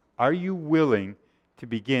 Are you willing to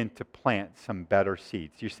begin to plant some better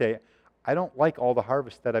seeds? You say, I don't like all the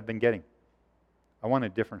harvest that I've been getting. I want a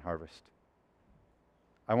different harvest.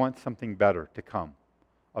 I want something better to come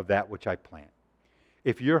of that which I plant.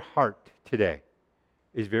 If your heart today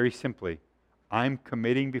is very simply, I'm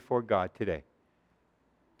committing before God today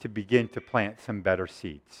to begin to plant some better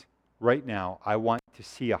seeds. Right now, I want to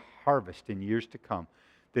see a harvest in years to come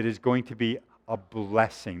that is going to be a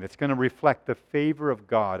blessing, that's going to reflect the favor of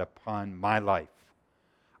God upon my life.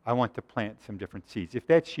 I want to plant some different seeds. If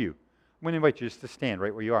that's you, I'm going to invite you just to stand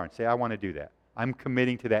right where you are and say, I want to do that. I'm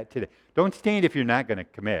committing to that today. Don't stand if you're not going to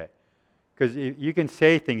commit, because you can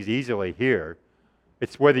say things easily here.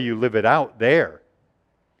 It's whether you live it out there.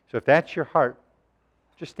 So if that's your heart,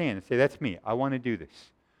 just stand and say, that's me. I want to do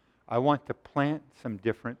this. I want to plant some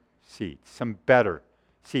different seeds, some better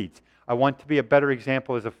seeds. I want to be a better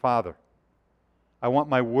example as a father. I want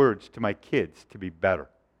my words to my kids to be better.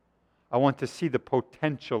 I want to see the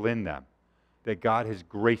potential in them, that God has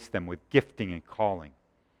graced them with gifting and calling.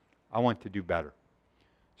 I want to do better.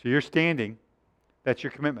 So you're standing. That's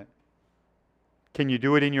your commitment. Can you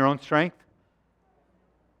do it in your own strength?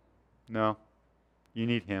 No. You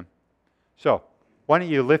need Him. So, why don't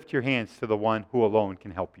you lift your hands to the one who alone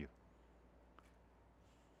can help you?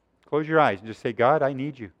 Close your eyes and just say, God, I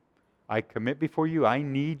need you. I commit before you. I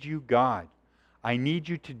need you, God. I need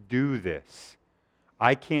you to do this.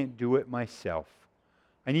 I can't do it myself.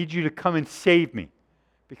 I need you to come and save me,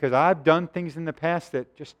 because I've done things in the past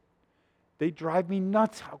that just, they drive me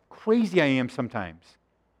nuts how crazy I am sometimes.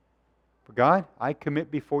 But God, I commit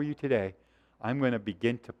before you today. I'm going to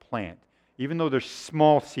begin to plant. Even though they're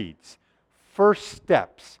small seeds, first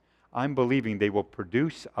steps, I'm believing they will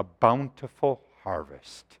produce a bountiful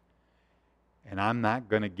harvest. And I'm not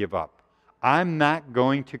going to give up. I'm not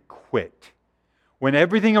going to quit. When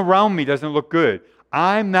everything around me doesn't look good,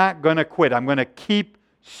 I'm not going to quit. I'm going to keep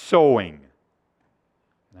sowing.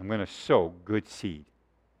 I'm going to sow good seed.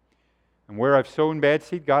 And where I've sown bad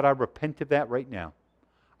seed, God, I repent of that right now.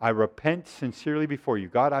 I repent sincerely before you.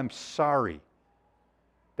 God, I'm sorry.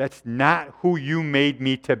 That's not who you made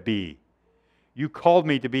me to be. You called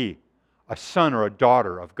me to be a son or a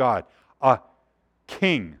daughter of God, a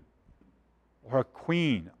king or a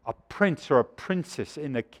queen, a prince or a princess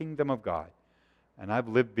in the kingdom of God. And I've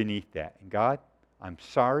lived beneath that. And God, I'm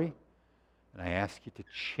sorry, and I ask you to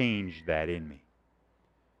change that in me.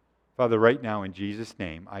 Father, right now in Jesus'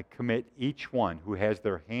 name, I commit each one who has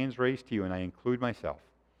their hands raised to you, and I include myself.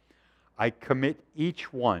 I commit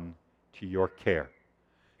each one to your care.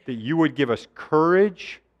 That you would give us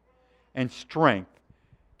courage and strength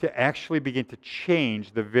to actually begin to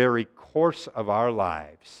change the very course of our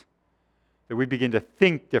lives. That we begin to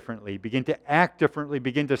think differently, begin to act differently,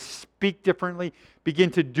 begin to speak differently, begin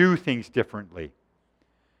to do things differently.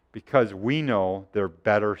 Because we know they're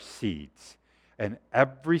better seeds. And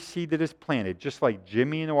every seed that is planted, just like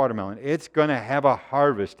Jimmy and the watermelon, it's going to have a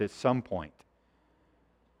harvest at some point.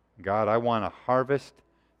 God, I want a harvest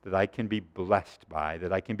that I can be blessed by,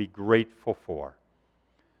 that I can be grateful for.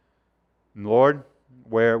 Lord,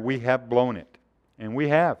 where we have blown it, and we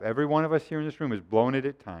have, every one of us here in this room has blown it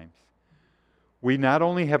at times. We not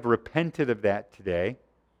only have repented of that today,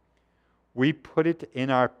 we put it in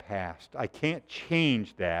our past. I can't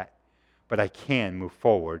change that, but I can move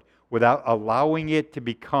forward without allowing it to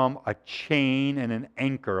become a chain and an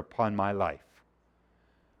anchor upon my life.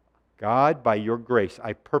 God, by your grace,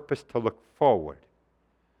 I purpose to look forward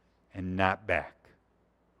and not back.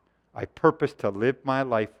 I purpose to live my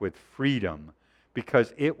life with freedom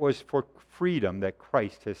because it was for freedom that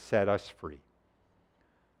Christ has set us free.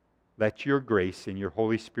 Let your grace and your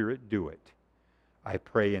Holy Spirit do it. I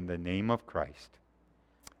pray in the name of Christ.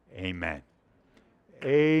 Amen.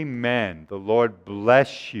 Amen. The Lord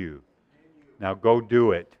bless you. Now go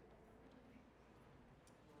do it.